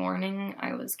next morning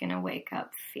I was going to wake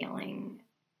up feeling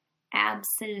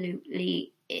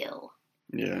absolutely ill.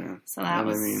 Yeah. So that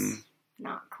was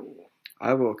not cool.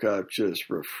 I woke up just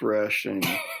refreshed and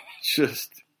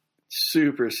just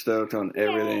super stoked on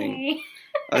everything. Yay.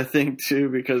 I think too,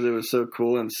 because it was so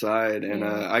cool inside, and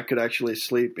I could actually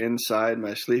sleep inside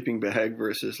my sleeping bag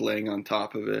versus laying on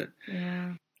top of it.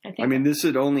 Yeah. I mean, this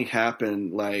had only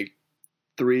happened like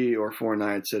 3 or 4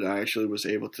 nights that I actually was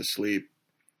able to sleep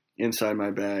inside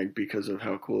my bag because of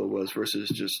how cool it was versus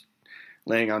just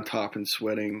laying on top and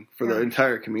sweating for the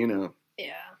entire Camino.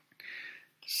 Yeah.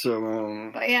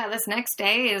 So, but yeah, this next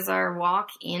day is our walk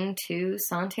into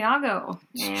Santiago.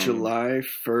 It's July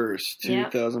 1st,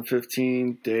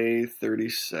 2015, day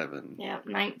 37. Yep,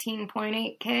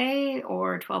 19.8K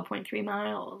or 12.3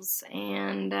 miles.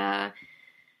 And,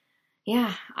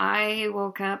 yeah, I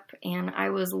woke up and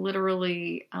I was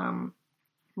literally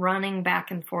running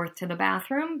back and forth to the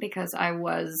bathroom because I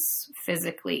was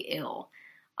physically ill.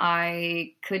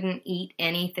 I couldn't eat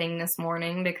anything this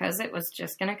morning because it was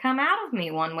just going to come out of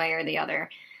me one way or the other.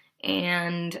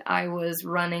 And I was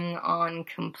running on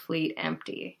complete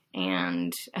empty.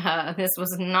 And this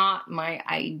was not my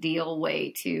ideal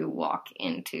way to walk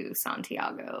into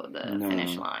Santiago, the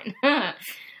finish line.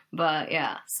 But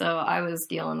yeah, so I was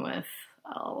dealing with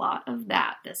a lot of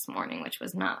that this morning, which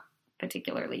was not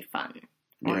particularly fun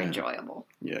or enjoyable.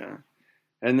 Yeah.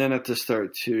 And then at the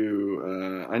start,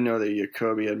 too, I know that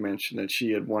Jacoby had mentioned that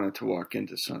she had wanted to walk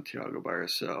into Santiago by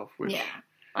herself. Which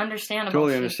understandable.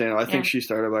 Totally understandable. I think she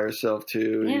started by herself,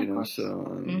 too, you know,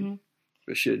 so...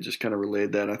 But she had just kind of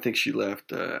relayed that. I think she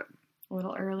left... a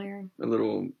little earlier.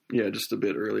 Just a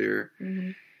bit earlier.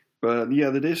 Mm-hmm. But, yeah,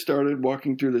 the day started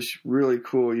walking through this really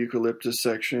cool eucalyptus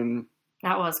section.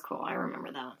 That was cool. I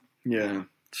remember that. Yeah.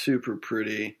 Super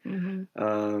pretty.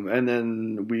 Mm-hmm. And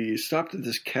then we stopped at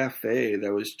this cafe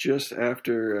that was just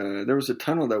after, there was a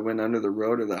tunnel that went under the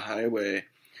road or the highway,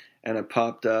 and it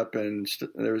popped up, and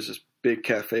there was this big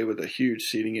cafe with a huge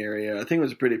seating area. I think it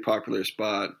was a pretty popular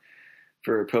spot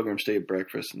for Pilgrim State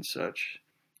breakfast and such.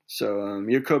 So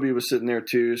Jacoby was sitting there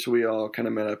too, so we all kind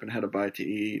of met up and had a bite to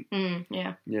eat.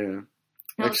 Yeah. Yeah.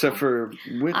 Except for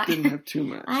Whit didn't have too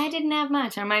much. I didn't have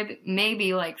much. I might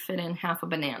maybe like fit in half a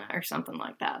banana or something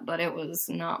like that, but it was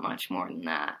not much more than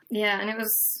that. Yeah, and it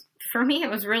was, for me,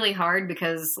 it was really hard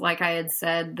because, like I had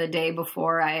said the day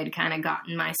before, I had kind of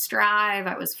gotten my stride.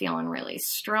 I was feeling really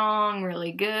strong,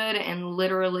 really good, and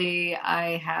literally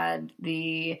I had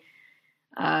the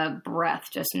breath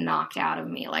just knocked out of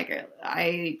me. Like,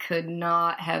 I could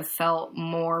not have felt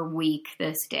more weak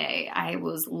this day. I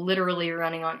was literally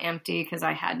running on empty because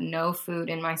I had no food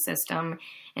in my system.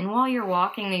 And while you're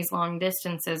walking these long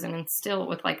distances and still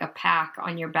with like a pack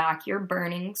on your back, you're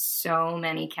burning so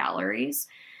many calories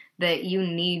that you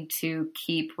need to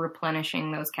keep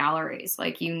replenishing those calories.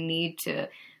 Like, you need to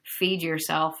feed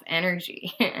yourself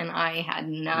energy, and I had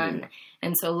none.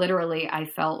 And so literally I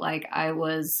felt like I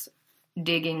was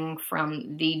digging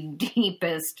from the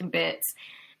deepest bits.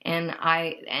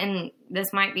 And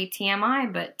this might be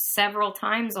TMI, but several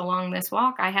times along this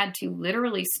walk, I had to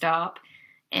literally stop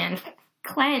and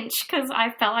clench because I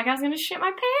felt like I was going to shit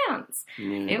my pants.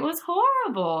 It was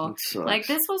horrible. Like,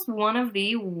 this was one of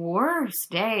the worst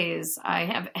days I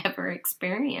have ever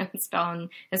experienced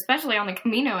especially on the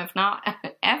Camino, if not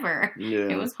ever.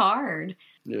 It was hard.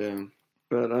 Yeah.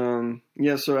 But,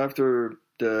 so after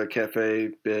the cafe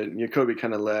bit, Jacoby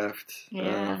kind of left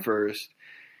first.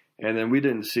 And then we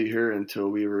didn't see her until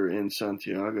we were in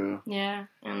Santiago. Yeah,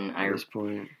 and at this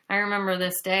point. I remember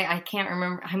this day. I can't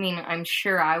remember. I mean, I'm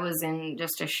sure I was in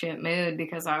just a shit mood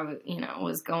because I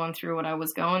was going through what I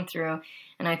was going through.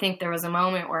 And I think there was a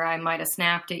moment where I might have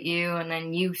snapped at you, and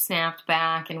then you snapped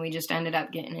back, and we just ended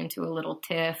up getting into a little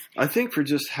tiff. I think for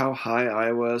just how high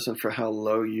I was and for how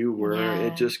low you were,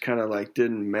 it just kind of like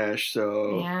didn't mesh.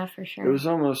 So yeah, for sure. It was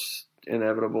almost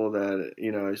inevitable that,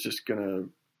 it's just going to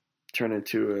turn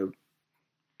into a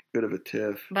bit of a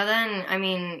tiff. But then, I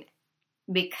mean,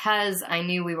 because I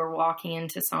knew we were walking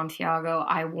into Santiago,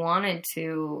 I wanted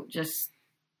to just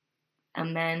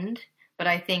amend. But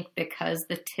I think because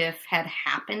the tiff had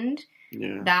happened,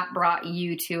 that brought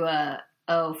you to a,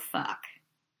 oh, fuck,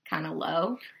 kind of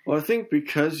low. Well, I think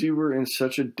because you were in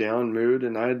such a down mood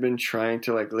and I had been trying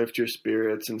to like lift your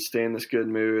spirits and stay in this good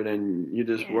mood and you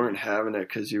just weren't having it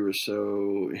because you were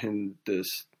so in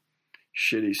this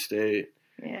shitty state.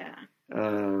 Yeah.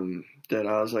 That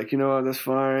I was like, you know what, that's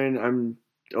fine. I'm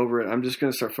over it. I'm just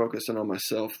going to start focusing on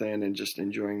myself then and just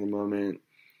enjoying the moment.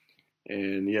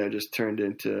 And yeah, it just turned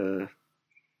into...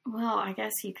 Well, I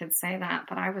guess you could say that,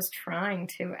 but I was trying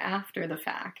to, after the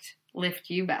fact, lift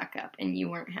you back up and you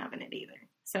weren't having it either.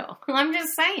 So I'm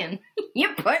just saying,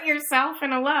 you put yourself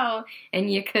in a low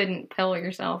and you couldn't pull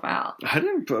yourself out.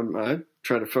 I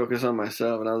tried to focus on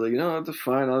myself and I was like, you know what, that's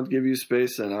fine. I'll give you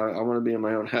space and I want to be in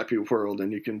my own happy world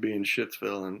and you can be in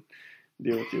Shitsville and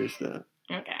deal with your stuff.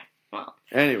 Okay. Well.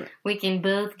 Anyway. We can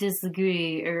both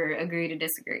disagree or agree to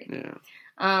disagree. Yeah.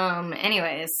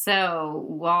 Anyways, so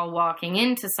while walking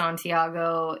into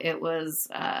Santiago, it was,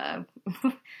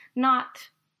 not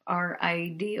our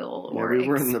ideal or we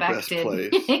were in the best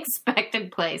place.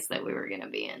 expected place that we were going to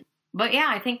be in. But yeah,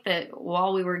 I think that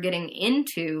while we were getting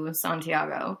into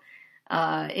Santiago,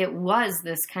 it was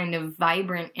this kind of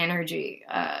vibrant energy.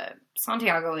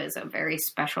 Santiago is a very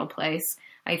special place.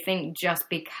 I think just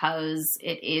because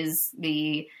it is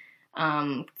the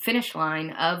finish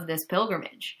line of this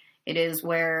pilgrimage. It is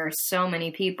where so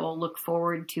many people look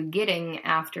forward to getting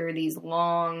after these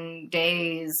long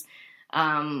days,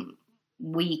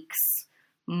 weeks,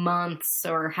 months,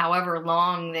 or however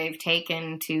long they've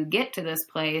taken to get to this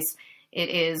place. It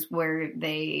is where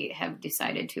they have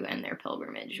decided to end their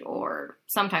pilgrimage, or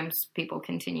sometimes people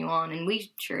continue on, and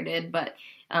we sure did, but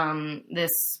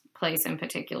this place in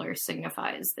particular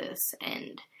signifies this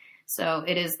end. So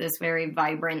it is this very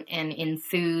vibrant and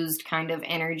enthused kind of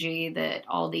energy that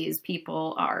all these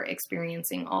people are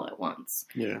experiencing all at once.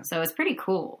 Yeah. So it's pretty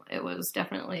cool. It was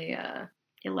definitely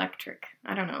electric.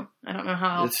 I don't know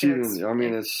how else it's to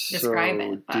it's describe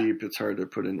so it, deep. It's hard to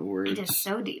put into words. It is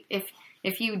so deep.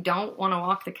 If you don't want to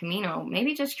walk the Camino,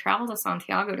 maybe just travel to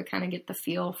Santiago to kind of get the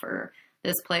feel for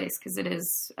this place, because it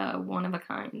is one of a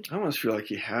kind. I almost feel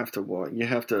like you have to walk. You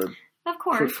have to... Of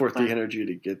course, put forth the energy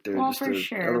to get there. Well, for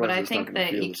sure, but I think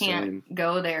that you can't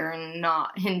go there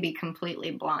and be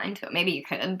completely blind to it. Maybe you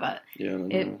could, but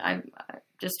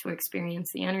just to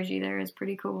experience the energy there is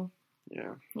pretty cool.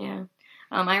 Yeah. Yeah.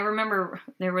 I remember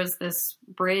there was this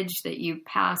bridge that you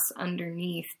pass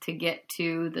underneath to get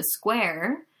to the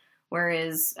square,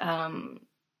 whereas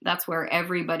that's where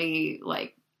everybody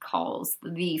calls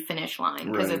the finish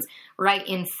line, because it's right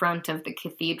in front of the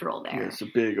cathedral there. Yeah, it's a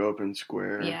big open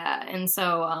square. Yeah, and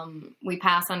so we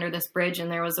pass under this bridge,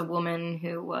 and there was a woman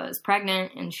who was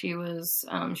pregnant, and she was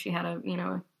she had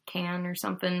a can or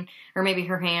something, or maybe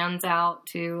her hands out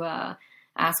to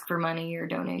ask for money or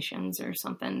donations or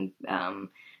something.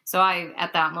 So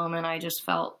at that moment, I just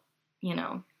felt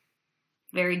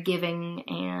very giving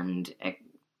and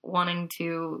wanting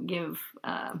to give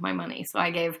my money. So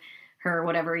I gave her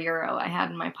whatever euro I had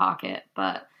in my pocket,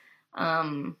 but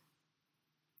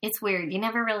it's weird. You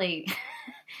never really,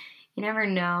 you never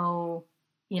know,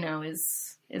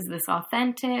 is this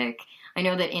authentic? I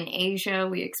know that in Asia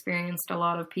we experienced a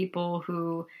lot of people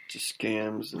who just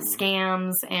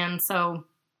scams, and so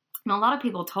a lot of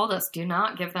people told us do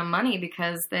not give them money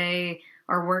because they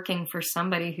are working for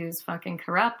somebody who's fucking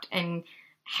corrupt, and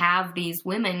have these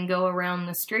women go around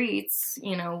the streets,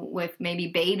 with maybe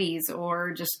babies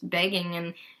or just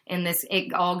begging, and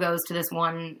it all goes to this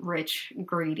one rich,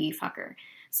 greedy fucker.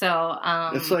 So,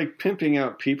 it's like pimping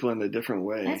out people in a different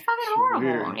way. It's fucking horrible.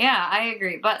 Weird. Yeah, I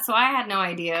agree. But so I had no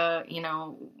idea,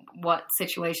 what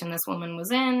situation this woman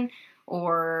was in,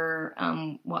 or,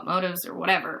 what motives or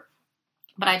whatever.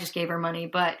 But I just gave her money.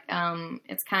 But,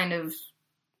 it's kind of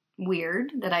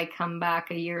weird that I come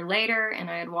back a year later and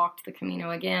I had walked the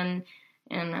Camino again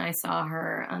and I saw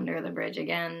her under the bridge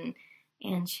again,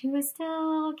 And she was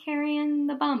still carrying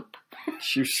the bump.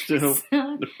 She was still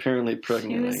apparently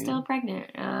pregnant. She was still pregnant.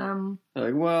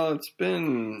 Like, well, it's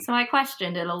been... So I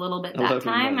questioned it a little bit that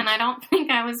time, and I don't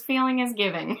think I was feeling as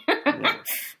giving. Yeah.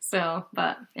 So,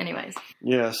 but anyways.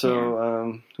 Yeah,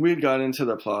 so we had got into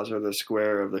the plaza, the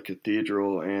square of the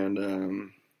cathedral,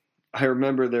 and I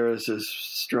remember there was this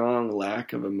strong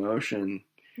lack of emotion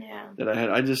that I had.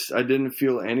 I didn't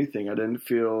feel anything. I didn't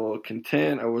feel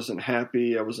content. I wasn't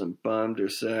happy. I wasn't bummed or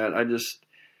sad.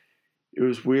 It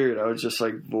was weird. I was just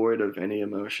like void of any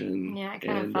emotion. Yeah, I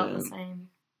kind of felt the same.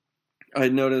 I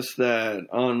noticed that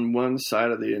on one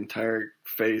side of the entire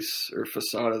face or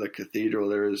facade of the cathedral,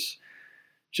 there was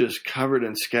just covered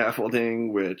in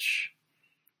scaffolding, which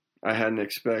I hadn't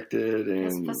expected.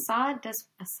 And does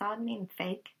facade mean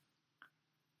fake?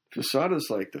 Facade is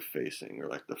like the facing or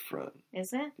like the front.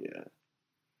 Is it? Yeah.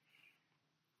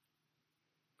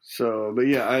 So, but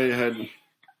yeah, I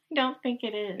don't think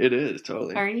it is. It is,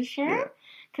 totally. Are you sure?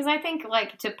 Because I think,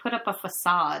 like, to put up a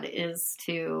facade is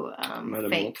to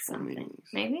fake something. Meanings.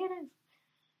 Maybe it is.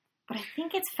 But I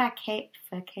think it's facade.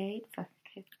 I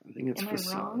think it's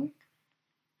facade. Am I wrong?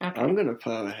 Okay. I'm going to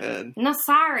plow ahead. No,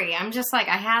 sorry. I'm just like,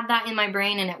 I had that in my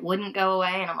brain and it wouldn't go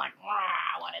away. And I'm like,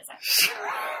 wow, what is it?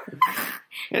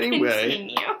 Anyway,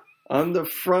 continue. On the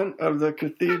front of the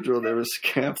cathedral, there was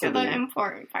scaffolding. To the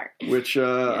important part. Which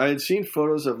I had seen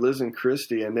photos of Liz and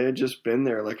Christy, and they had just been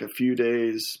there like a few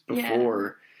days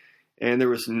before. Yeah. And there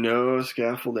was no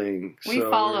scaffolding. We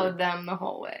followed them the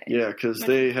whole way. Yeah, because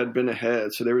they had been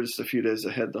ahead. So they were just a few days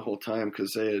ahead the whole time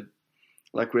because they had,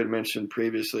 like we had mentioned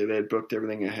previously, they had booked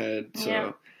everything ahead.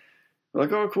 So we're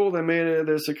like, oh, cool, they made it.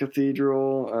 There's a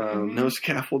cathedral. No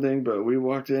scaffolding, but we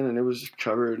walked in and it was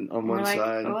covered on one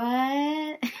side.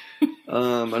 What?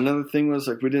 Another thing was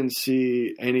like we didn't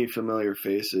see any familiar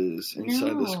faces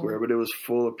inside the square, but it was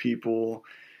full of people.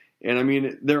 And I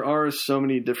mean, there are so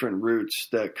many different routes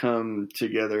that come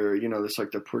together. You know, there's like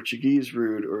the Portuguese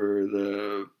route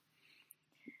or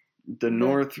the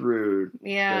North route.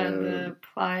 Yeah, the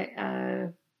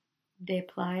De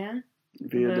Playa.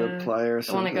 Via de Playa or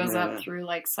something. The one that goes up through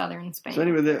like southern Spain. So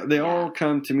anyway, they all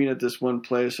come to meet at this one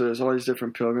place. So there's all these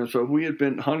different pilgrims. But we had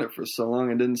been on it for so long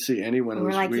and didn't see anyone. It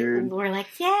was weird. We're like,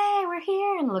 yay, we're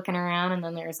here. And looking around. And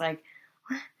then there's like,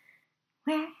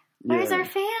 where's our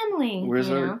family? Where's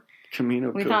our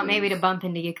Camino We thought maybe to bump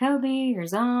into Jacoby or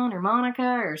Zon or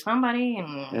Monica or somebody.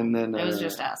 And then it was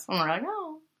just us. And we're like,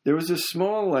 oh. There was this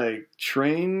small, like,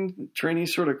 trainy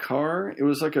sort of car. It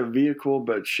was like a vehicle,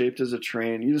 but shaped as a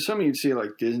train. Something you'd see at,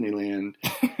 like, Disneyland,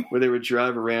 where they would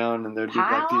drive around, and there'd be,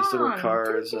 like, these little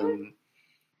cars, and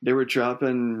they were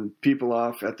dropping people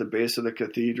off at the base of the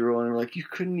cathedral, and we're like, you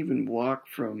couldn't even walk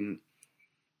from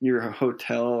your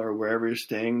hotel or wherever you're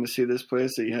staying to see this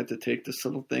place, so you had to take this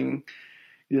little thing.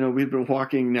 You know, we've been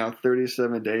walking now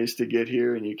 37 days to get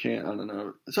here, and you can't, I don't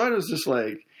know. So I was just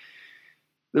like,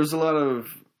 there was a lot of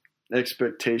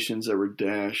expectations that were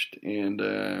dashed,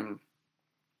 and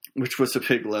which was a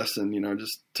big lesson, you know,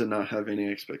 just to not have any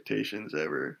expectations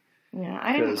ever. Yeah,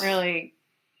 I didn't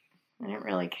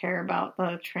really care about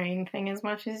the train thing as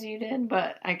much as you did,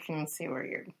 but I can see where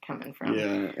you're coming from.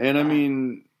 Yeah, and I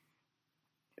mean,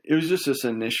 it was just this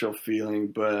initial feeling,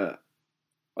 but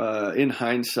in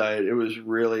hindsight, it was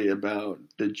really about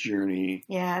the journey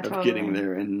of getting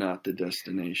there and not the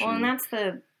destination. Well, and that's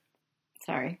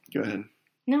Sorry. Go ahead.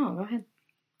 No, go ahead.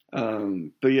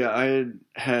 But yeah, I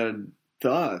had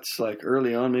thoughts like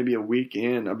early on, maybe a week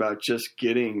in, about just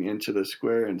getting into the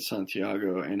square in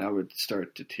Santiago, and I would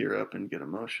start to tear up and get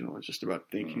emotional just about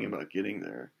thinking about getting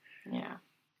there. Yeah.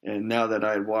 And now that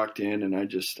I had walked in and I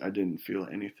didn't feel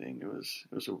anything. It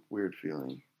was a weird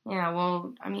feeling. Yeah,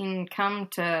 well, I mean,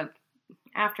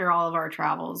 after all of our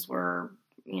travels were,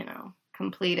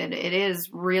 completed, it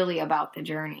is really about the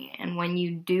journey. And when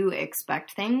you do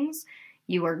expect things,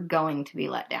 you are going to be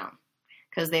let down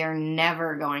because they are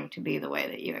never going to be the way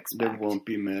that you expect. They won't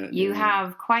be met. You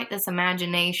have quite this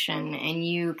imagination, and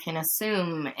you can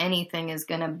assume anything is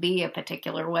going to be a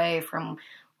particular way from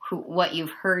what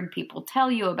you've heard people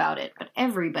tell you about it. But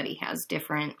everybody has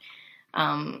different,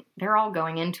 they're all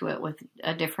going into it with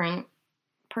a different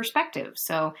perspective.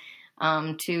 So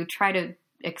to try to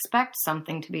expect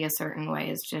something to be a certain way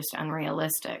is just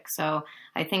unrealistic. So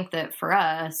I think that for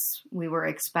us, we were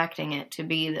expecting it to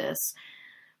be this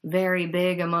very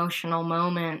big emotional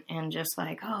moment and just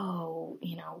like, oh,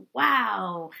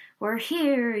 wow, we're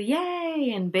here,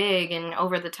 yay, and big and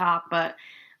over the top. But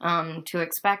to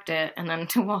expect it and then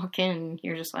to walk in,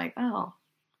 you're just like, oh,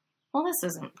 well, this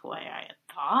isn't the way I had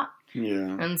thought.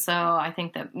 Yeah. And so I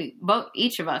think that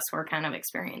each of us were kind of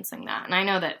experiencing that. And I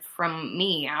know that from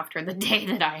me, after the day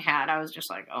that I had, I was just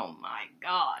like, oh my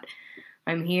God,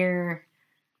 I'm here.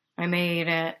 I made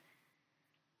it.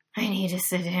 I need to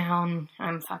sit down.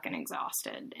 I'm fucking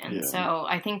exhausted. And so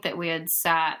I think that we had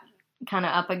sat kind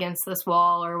of up against this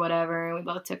wall or whatever, and we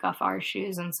both took off our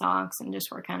shoes and socks and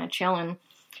just were kind of chilling.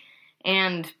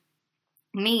 And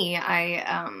me,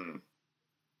 I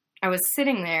was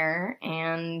sitting there,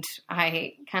 and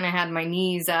I kind of had my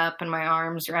knees up and my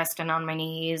arms resting on my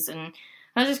knees, and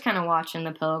I was just kind of watching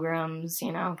the pilgrims,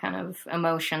 you know, kind of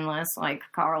emotionless, like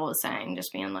Carl was saying,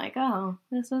 just being like, oh,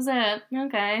 this is it.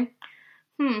 Okay.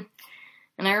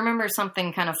 And I remember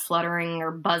something kind of fluttering or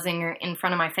buzzing in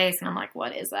front of my face, and I'm like,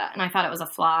 what is that? And I thought it was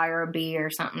a fly or a bee or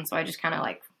something, so I just kind of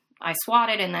like, I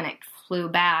swatted, and then it flew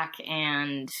back,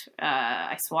 and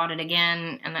I swatted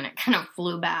again, and then it kind of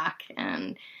flew back,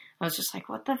 and I was just like,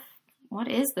 what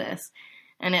is this?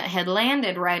 And it had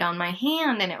landed right on my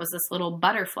hand, and it was this little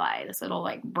butterfly, this little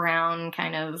like brown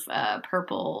kind of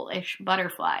purple-ish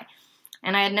butterfly.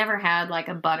 And I had never had like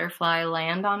a butterfly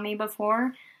land on me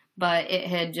before, but it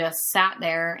had just sat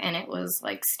there, and it was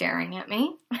like staring at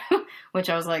me, which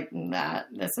I was like,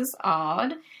 this is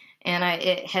odd. And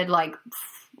it had like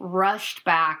rushed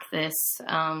back this,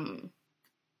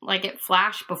 like it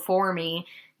flashed before me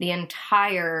the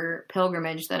entire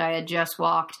pilgrimage that I had just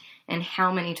walked and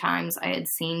how many times I had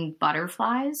seen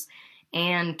butterflies.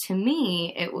 And to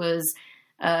me, it was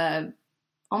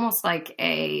almost like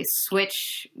a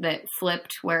switch that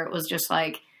flipped where it was just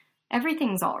like,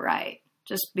 everything's all right.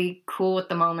 Just be cool with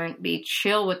the moment, be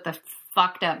chill with the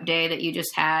fucked up day that you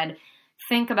just had,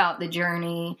 think about the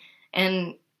journey.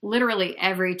 And literally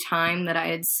every time that I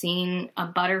had seen a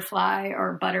butterfly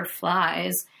or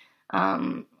butterflies,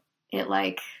 it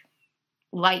like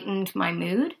lightened my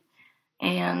mood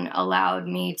and allowed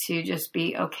me to just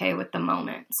be okay with the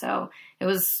moment. So it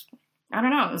was, I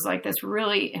don't know, it was like this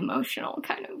really emotional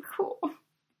kind of cool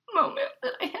moment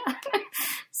that I had.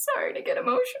 Sorry to get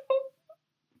emotional.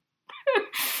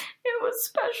 It was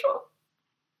special.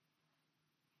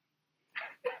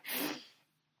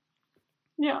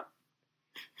 Yeah.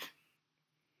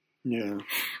 Yeah.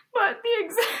 But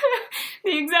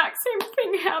the exact same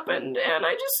thing happened, and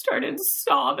I just started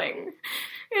sobbing.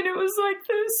 And it was like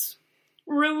this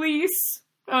release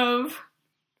of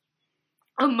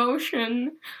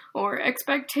emotion or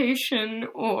expectation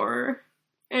or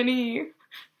any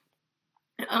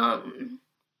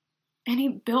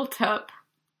built up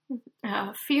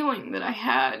feeling that I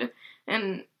had,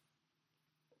 and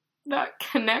that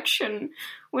connection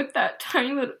with that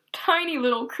tiny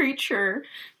little creature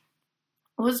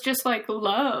was just like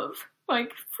love.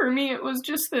 Like for me, it was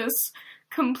just this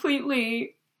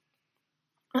completely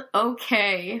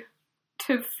okay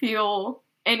to feel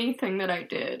anything that I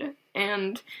did,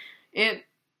 and it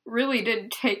really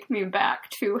did take me back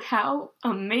to how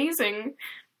amazing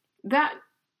that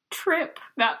trip,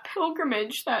 that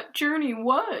pilgrimage, that journey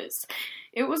was.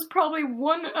 It was probably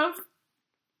one of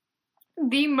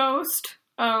the most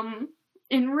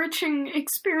enriching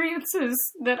experiences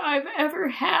that I've ever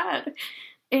had.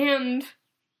 And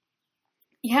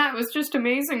yeah, it was just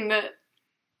amazing that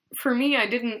for me, I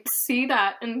didn't see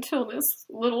that until this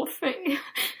little thing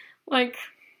like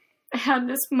had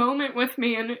this moment with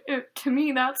me. And to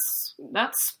me, that's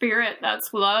spirit, that's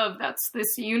love, that's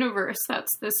this universe,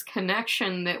 that's this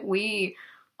connection that we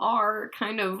are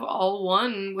kind of all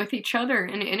one with each other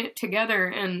and in it together.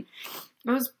 And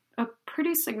it was a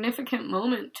pretty significant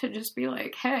moment to just be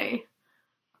like, hey,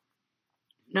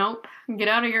 nope, get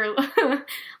out of your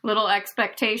little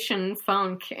expectation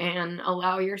funk and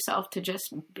allow yourself to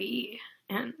just be.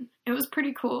 And it was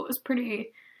pretty cool. It was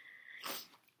pretty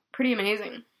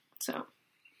amazing. So,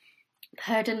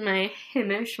 pardon my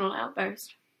emotional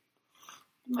outburst.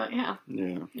 But yeah,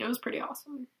 it was pretty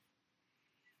awesome.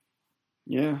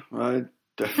 Yeah, I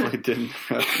definitely didn't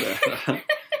have that.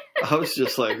 I was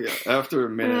just like, after a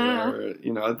minute,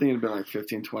 I think it'd been like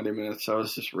 15, 20 minutes, I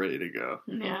was just ready to go.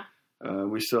 Yeah.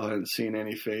 We still hadn't seen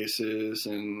any faces,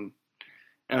 and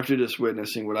after just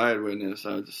witnessing what I had witnessed,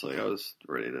 I was just like, I was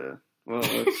ready to,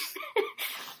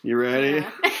 you ready?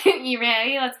 Yeah. You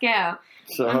ready? Let's go.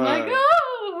 So, I'm like,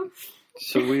 oh!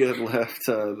 So we had left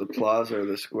the plaza,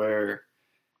 the square,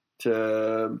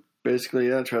 to basically,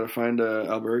 try to find a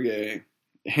albergue.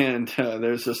 And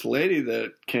there's this lady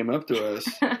that came up to us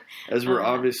as we're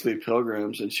obviously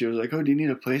pilgrims, and she was like, oh, do you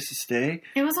need a place to stay?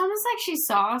 It was almost like she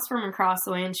saw us from across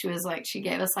the way, and she was like, she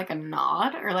gave us like a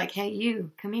nod, or like, hey,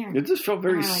 you, come here. It just felt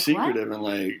very secretive, and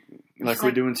like, Like she's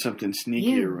we're doing something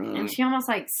sneaky around. And she almost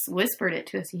like whispered it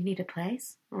to us. You need a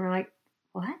place? And we're like,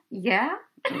 what? Yeah?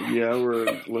 Yeah,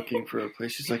 we're looking for a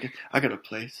place. She's like, I got a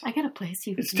place. I got a place.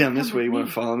 It's down this way. You want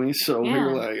to follow me? So we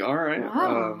were like, all right.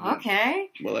 Oh,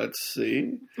 okay. Well, let's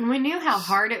see. And we knew how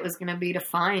hard it was going to be to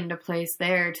find a place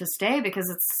there to stay because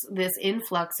it's this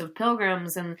influx of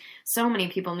pilgrims and so many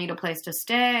people need a place to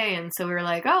stay. And so we were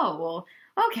like, oh, well,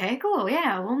 okay, cool.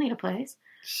 Yeah, we'll need a place.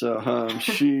 So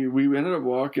we ended up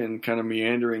walking, kind of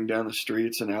meandering down the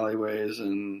streets and alleyways,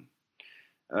 and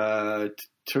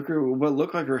took her what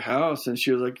looked like her house, and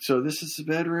she was like, so this is the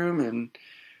bedroom and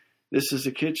this is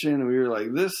the kitchen, and we were like,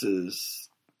 it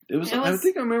was I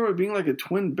think I remember it being like a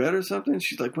twin bed or something.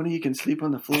 She's like, one of you can sleep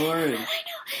on the floor, and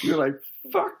we were like,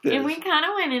 fuck this. And we kind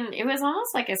of went in, it was almost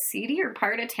like a seedier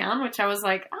part of town, which I was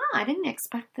like, I didn't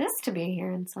expect this to be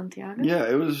here in Santiago. Yeah,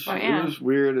 it was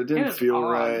weird. It didn't feel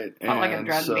right. Felt like a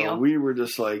drug deal. We were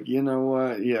just like, you know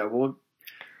what? Yeah, we'll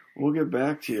get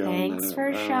back to you. Thanks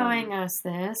for showing us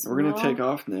this. We're going to take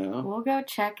off now. We'll go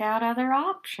check out other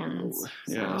options.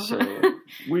 Yeah, so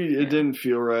it didn't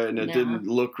feel right, and it didn't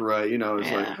look right. You know, it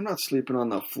was like, I'm not sleeping on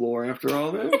the floor after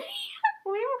all this.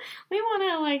 we want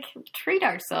to, like, treat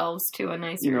ourselves to a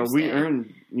nicer You know, we stay.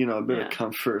 earned, a bit of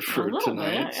comfort for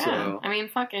tonight. Bit, yeah. So I mean,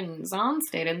 fucking Zahn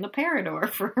stayed in the Parador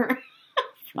for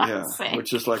sake.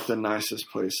 Which is like the nicest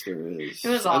place there is. It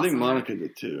was awesome. I think Monica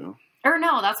did too. Or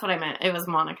no, that's what I meant. It was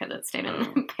Monica that stayed in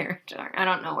the Parador. I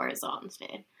don't know where Zahn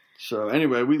stayed. So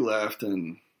anyway, we left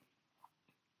and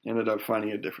ended up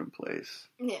finding a different place.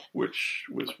 Yeah. Which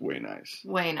was way nice.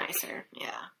 Way nicer,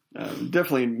 yeah.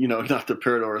 Definitely, not the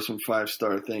Parador or some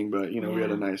 5-star thing, but, we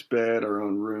had a nice bed, our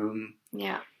own room.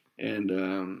 Yeah. And,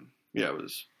 it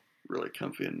was really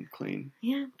comfy and clean.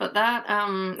 Yeah, but that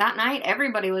night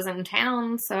everybody was in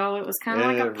town, so it was kind of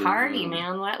like a party,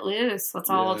 man. Let loose. Let's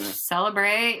all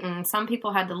celebrate. And some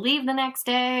people had to leave the next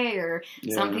day, or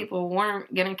some people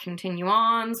weren't going to continue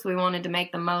on. So we wanted to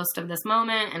make the most of this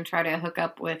moment and try to hook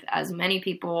up with as many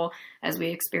people as we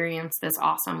experienced this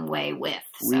awesome way with.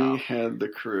 So we had the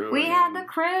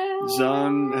crew.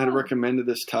 Zahn had recommended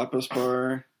this tapas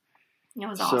bar. It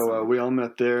was awesome. So we all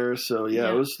met there. So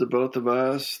it was the both of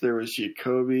us. There was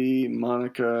Jacoby,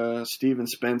 Monica, Steven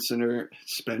Spencer.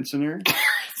 I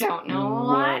don't know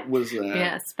what was that?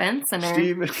 Yeah, Spencer.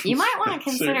 Steven You might want to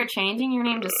consider changing your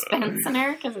name to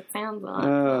Spencer because it sounds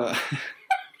odd.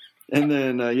 And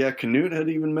then Canute had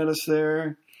even met us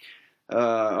there.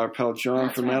 Our pal John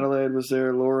from Adelaide was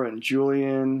there. Laura and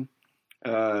Julian.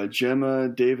 Gemma,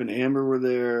 Dave, and Amber were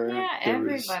there. Yeah,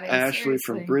 everybody. Ashley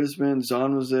from Brisbane.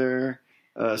 Zahn was there.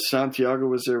 Santiago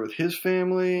was there with his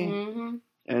family. Mm-hmm.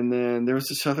 And then there was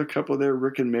this other couple there,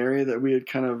 Rick and Mary, that we had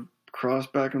kind of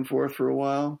crossed back and forth for a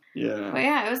while. Yeah. Well,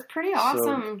 yeah, it was pretty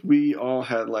awesome. So we all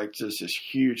had like just this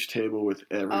huge table with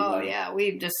everyone. Oh, yeah.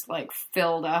 We just like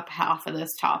filled up half of this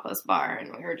tapas bar,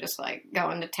 and we were just like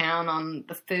going to town on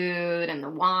the food and the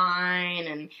wine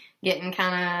and getting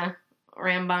kind of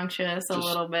rambunctious a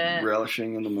little bit.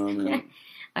 Relishing in the moment.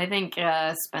 I think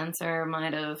Spencer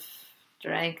might have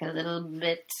drank a little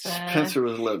bit. Spencer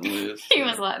was letting loose. He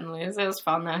was letting loose. It was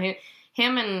fun though.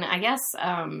 Him and I guess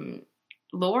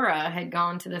Laura had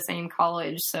gone to the same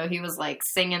college, so he was like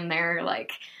singing their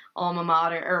like alma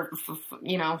mater or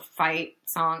fight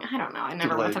song. I don't know. I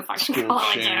never went to fucking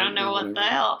college. I don't know what the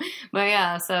hell. But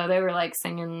yeah, so they were like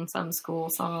singing some school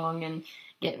song and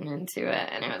getting into it,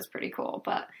 and it was pretty cool.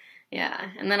 But yeah,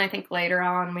 and then I think later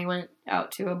on we went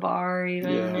out to a bar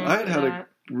even. Yeah, I had a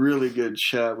really good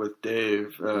chat with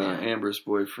Dave, Amber's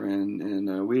boyfriend,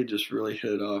 and we had just really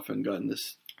hit it off and gotten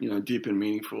this, deep and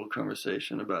meaningful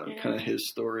conversation about kind of his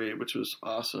story, which was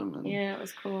awesome. And yeah, it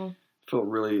was cool. Felt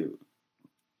really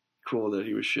cool that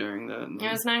he was sharing that. And it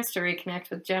was nice to reconnect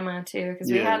with Gemma too, because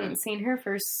we hadn't seen her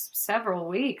for several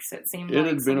weeks. It seemed like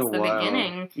had been since a the while.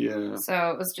 beginning. Yeah. So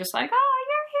it was just like, oh,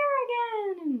 you're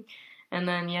here again. And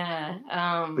then,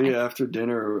 after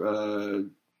dinner,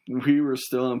 we were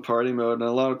still in party mode, and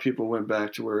a lot of people went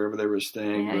back to wherever they were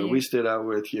staying. But we stayed out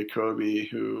with Jacoby,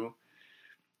 who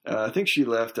I think she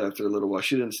left after a little while.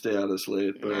 She didn't stay out as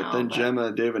late. But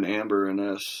Gemma, Dave, and Amber and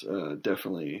us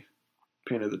definitely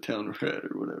painted the town red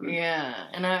or whatever. Yeah,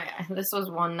 and this was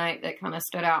one night that kind of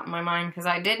stood out in my mind because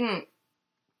I didn't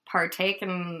partake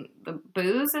in the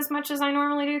booze as much as I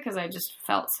normally do because I just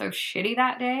felt so shitty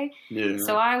that day. Yeah.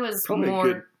 So I was probably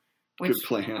more... Good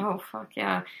plan. Oh, fuck,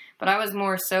 yeah. But I was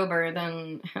more sober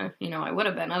than, I would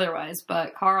have been otherwise.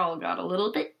 But Carl got a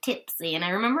little bit tipsy, and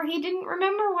I remember he didn't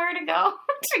remember where to go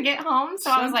to get home.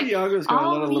 So I was like, Santiago's got a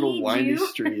lot of little windy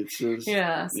streets. This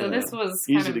was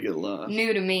easy to get lost.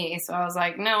 New to me. So I was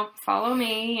like, no, follow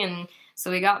me. And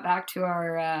So we got back to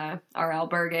our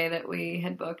albergue that we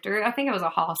had booked, or I think it was a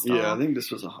hostel. Yeah, I think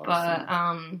this was a hostel. But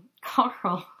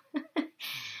Carl,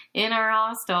 in our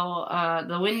hostel,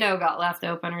 the window got left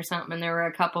open or something, and there were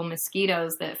a couple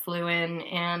mosquitoes that flew in,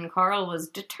 and Carl was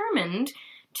determined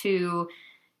to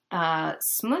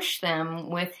smush them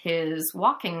with his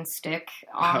walking stick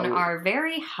on our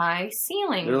very high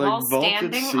ceiling while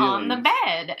standing on the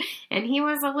bed. And he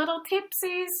was a little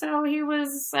tipsy, so he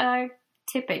was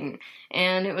tipping.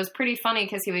 And it was pretty funny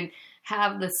because he would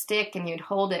have the stick and you'd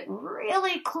hold it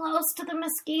really close to the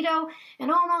mosquito and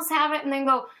almost have it and then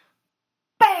go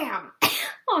BAM!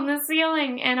 On the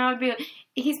ceiling. And I would be like,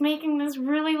 he's making this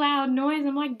really loud noise.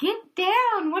 I'm like, get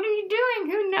down. What are you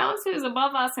doing? Who knows who's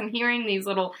above us? And hearing these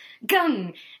little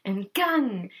gung and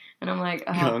gung. And I'm like,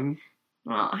 Gung?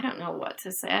 Well, I don't know what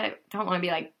to say. I don't want to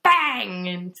be like bang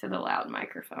into the loud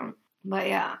microphone. But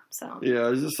yeah, so. Yeah,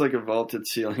 it was just like a vaulted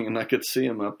ceiling, and I could see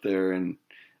him up there, and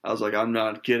I was like, I'm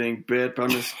not getting bit by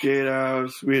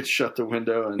mosquitoes. We had shut the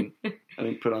window and I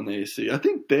think put on the AC. I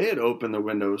think they had opened the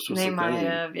windows. They might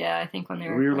have, yeah. I think when they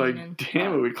were we were cleaning. like,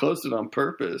 damn it, we closed it on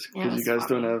purpose because you guys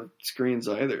don't have screens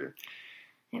either.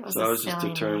 So I was just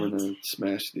determined to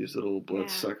smash these little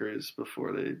bloodsuckers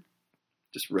before they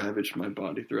just ravaged my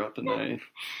body throughout the night.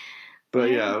 But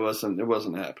yeah, it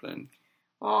wasn't happening.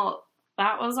 Well,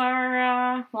 that was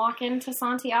our walk into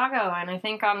Santiago, and I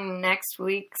think on next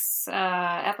week's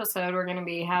episode we're going to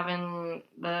be having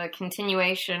the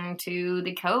continuation to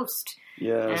the coast.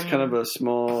 Yeah, it's kind of a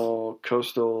small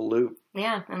coastal loop.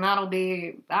 Yeah, and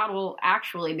that will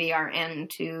actually be our end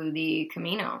to the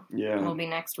Camino. Yeah. It'll be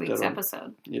next week's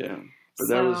episode. Yeah. But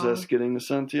that was us getting to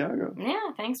Santiago.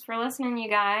 Yeah, thanks for listening, you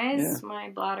guys. Yeah. My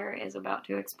bladder is about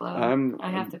to explode. I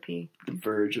have to pee. The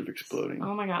verge of exploding.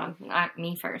 Oh my god.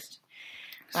 Me first.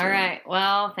 So. All right.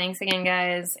 Well, thanks again,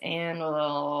 guys, and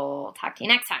we'll talk to you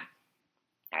next time.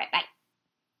 All right, bye.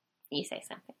 You say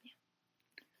something.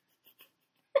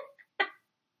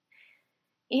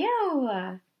 Ew.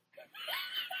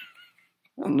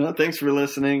 No, thanks for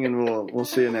listening, and we'll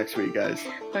see you next week, guys.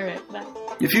 All right, bye.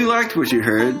 If you liked what you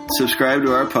heard, subscribe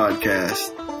to our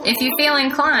podcast. If you feel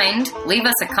inclined, leave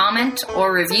us a comment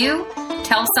or review.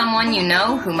 Tell someone you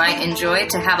know who might enjoy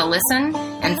to have a listen,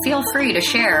 and feel free to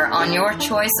share on your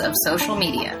choice of social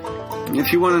media.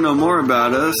 If you want to know more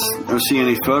about us or see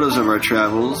any photos of our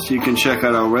travels, you can check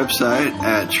out our website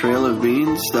at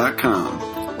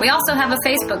trailofbeans.com. We also have a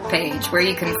Facebook page where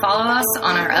you can follow us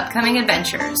on our upcoming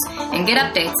adventures and get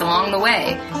updates along the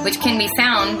way, which can be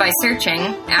found by searching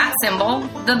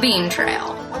 @The Bean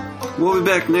Trail. We'll be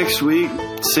back next week.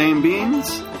 Same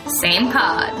beans, same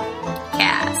pod.